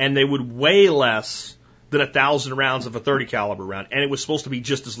 and they would weigh less than 1,000 rounds of a 30 caliber round. And it was supposed to be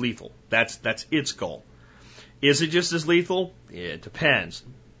just as lethal. That's its goal. Is it just as lethal? It depends.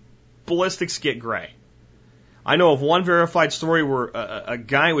 Ballistics get gray. I know of one verified story where a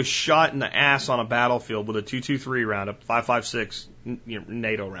guy was shot in the ass on a battlefield with a 223 round, a 5.56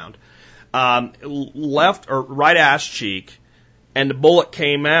 NATO round, left or right ass cheek, and the bullet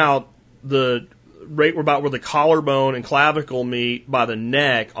came out right about where the collarbone and clavicle meet by the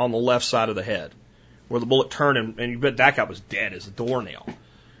neck on the left side of the head, where the bullet turned, and you bet that guy was dead as a doornail.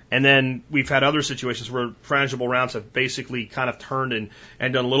 And then we've had other situations where frangible rounds have basically kind of turned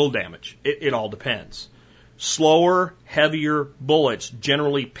and done little damage. It all depends. Slower, heavier bullets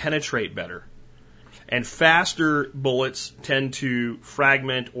generally penetrate better. And faster bullets tend to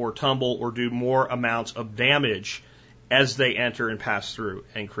fragment or tumble or do more amounts of damage as they enter and pass through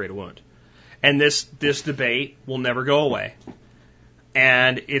and create a wound. And this debate will never go away.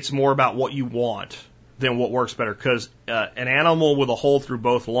 And it's more about what you want than what works better, because an animal with a hole through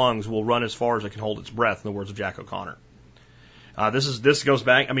both lungs will run as far as it can hold its breath, in the words of Jack O'Connor. This goes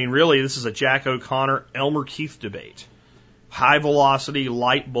back, really, this is a Jack O'Connor, Elmer Keith debate. High velocity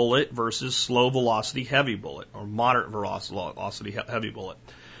light bullet versus slow velocity heavy bullet, or moderate velocity heavy bullet.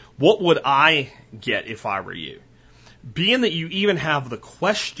 What would I get if I were you? Being that you even have the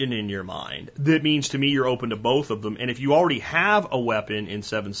question in your mind, that means to me you're open to both of them. And if you already have a weapon in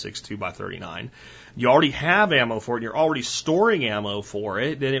 7.62 by 39, you already have ammo for it, and you're already storing ammo for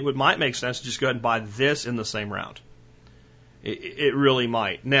it, then it might make sense to just go ahead and buy this in the same round. It really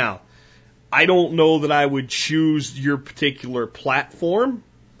might. Now, I don't know that I would choose your particular platform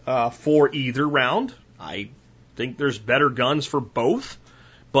for either round. I think there's better guns for both,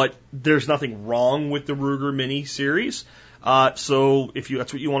 but there's nothing wrong with the Ruger Mini series. So if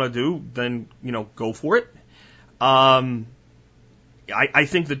that's what you want to do, then go for it. I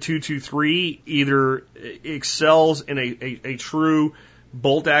think the 223 either excels in a true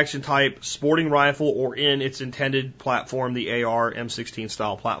bolt action type sporting rifle, or in its intended platform, the AR M16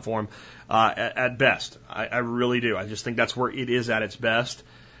 style platform, at best. I really do. I just think that's where it is at its best.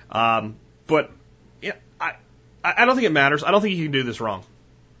 But I don't think it matters. I don't think you can do this wrong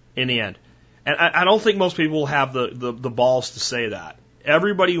in the end. And I don't think most people have the balls to say that.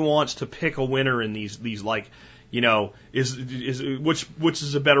 Everybody wants to pick a winner in these like, which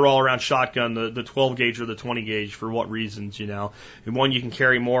is a better all around shotgun, the 12 gauge or the 20 gauge, for what reasons, and one you can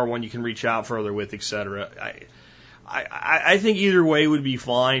carry more, one you can reach out further with, etc. I think either way would be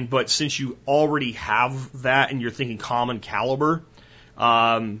fine, but since you already have that and you're thinking common caliber,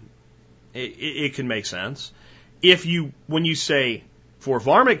 it can make sense. When you say for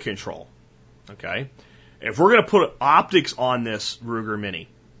varmint control, okay, if we're going to put optics on this Ruger Mini,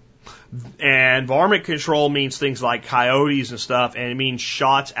 and varmint control means things like coyotes and stuff, and it means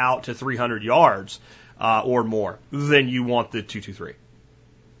shots out to 300 yards or more, then you want the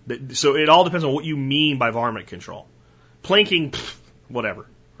 223. So it all depends on what you mean by varmint control. Plinking, whatever,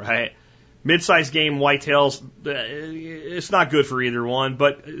 right? Mid-sized game, whitetails, it's not good for either one,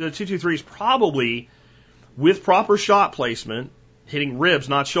 but the 223 is probably, with proper shot placement, hitting ribs,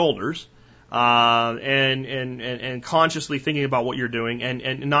 not shoulders, and consciously thinking about what you're doing,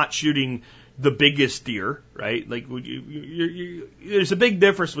 and not shooting the biggest deer, right? Like there's a big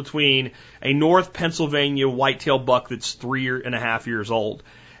difference between a North Pennsylvania whitetail buck that's 3.5 years old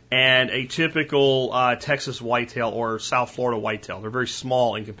and a typical Texas whitetail or South Florida whitetail. They're very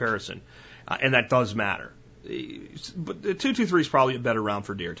small in comparison, and that does matter. But the .223 is probably a better round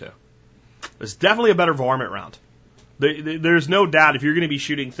for deer, too. It's definitely a better varmint round. There's no doubt if you're going to be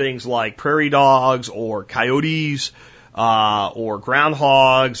shooting things like prairie dogs or coyotes or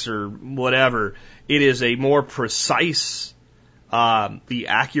groundhogs or whatever, it is a more precise, the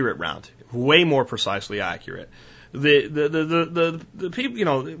accurate round, way more precisely accurate. The people, you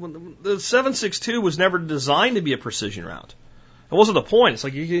know, the 7.62 was never designed to be a precision round. It wasn't the point. It's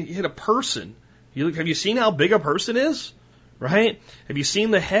like you hit a person. Have you seen how big a person is? Right? Have you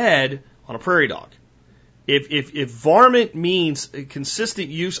seen the head on a prairie dog? If varmint means a consistent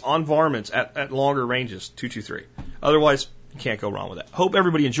use on varmints at longer ranges, 223. Otherwise, you can't go wrong with that. Hope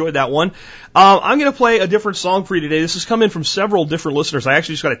everybody enjoyed that one. I'm going to play a different song for you today. This has come in from several different listeners. I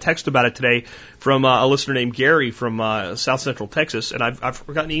actually just got a text about it today from a listener named Gary from South Central Texas, and I've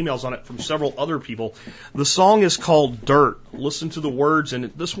gotten emails on it from several other people. The song is called Dirt. Listen to the words, and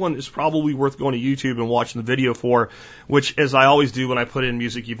this one is probably worth going to YouTube and watching the video for, which, as I always do when I put in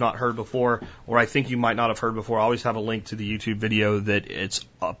music you've not heard before, or I think you might not have heard before, I always have a link to the YouTube video that it's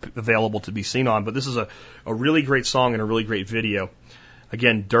available to be seen on. But this is a really great song and a really great video.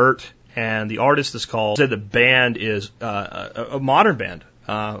 Again, Dirt, and the artist is called, the band is a modern band,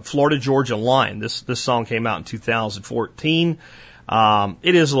 Florida Georgia Line. This song came out in 2014.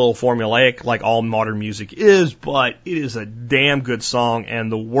 It is a little formulaic, like all modern music is, but it is a damn good song,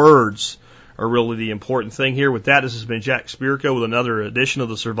 and the words are really the important thing here. With that, this has been Jack Spirko with another edition of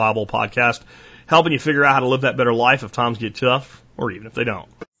the Survival Podcast, helping you figure out how to live that better life if times get tough, or even if they don't.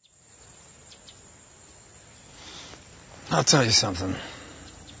 I'll tell you something.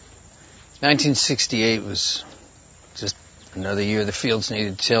 1968 was just another year the fields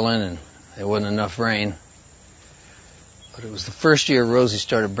needed tilling and there wasn't enough rain. But it was the first year Rosie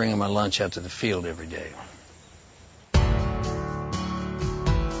started bringing my lunch out to the field every day.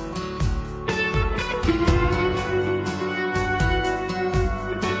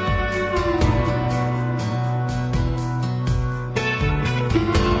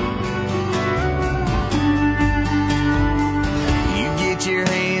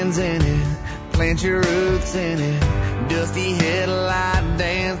 Plant your roots in it, dusty headlight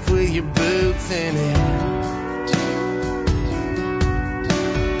dance with your boots in it.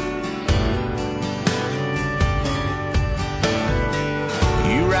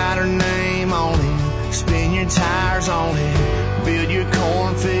 You write her name on it, spin your tires on it, build your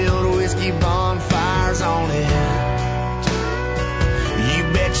cornfield whiskey bonfires on it. You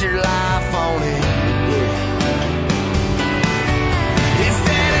bet your life on it.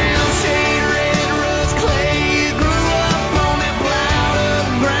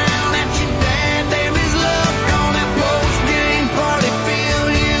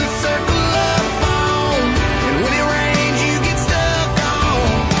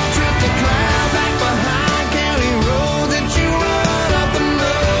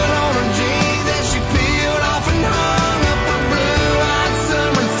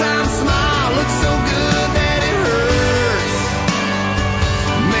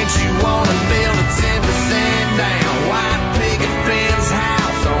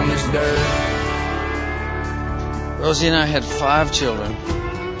 Rosie and I had 5 children.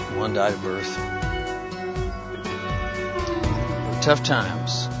 1 died at birth. They were tough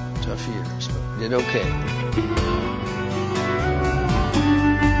times, tough years, but we did okay.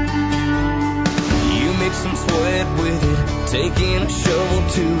 You mixed some sweat with it, taking a shovel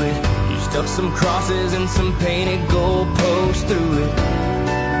to it. You stuck some crosses and some painted gold posts through it.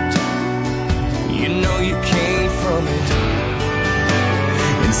 You know you came from it,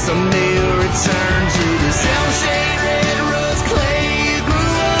 and someday you'll return to the cell-shade red rose clay. You grew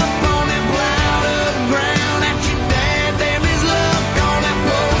up on that plowed up ground that your dad damned his luck on that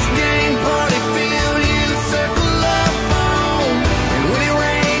post-game party field you circle up on. And when it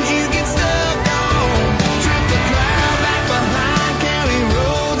rains you get stuck on. Trip the cloud back behind county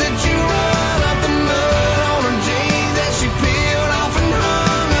road that you run up the mud on her jeans that she peeled off and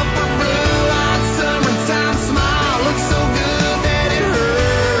hung up her blue-eyed summertime smile. Looks so good that it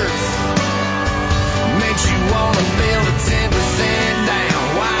hurts. Makes you wanna build a 10% down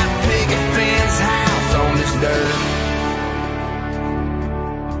white picket fence house on this dirt.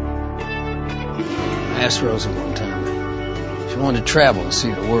 I asked Rosie one time if she wanted to travel and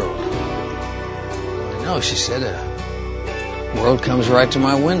see the world. No, she said, the world comes right to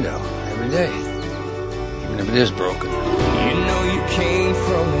my window every day, even if it is broken. You know you came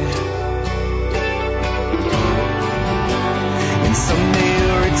from it, and someday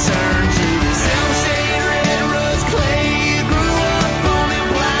you'll return to the cell-shade red rose clay. You grew up on that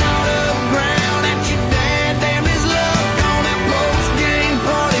plowed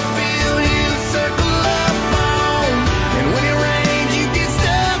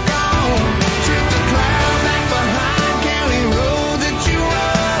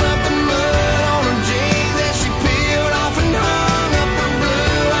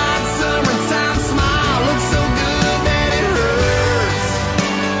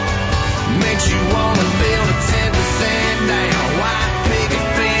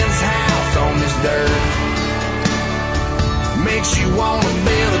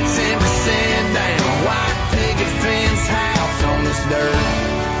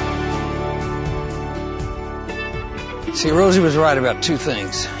See, Rosie was right about two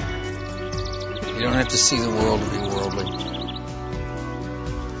things. You don't have to see the world to be worldly.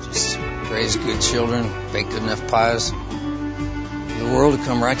 Just raise good children, bake good enough pies. The world will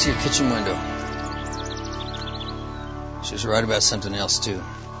come right to your kitchen window. She was right about something else, too.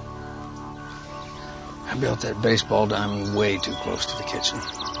 I built that baseball diamond way too close to the kitchen.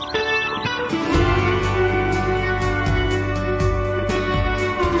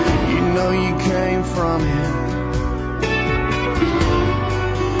 You know you came from it.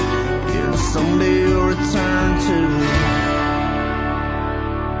 Yeah, someday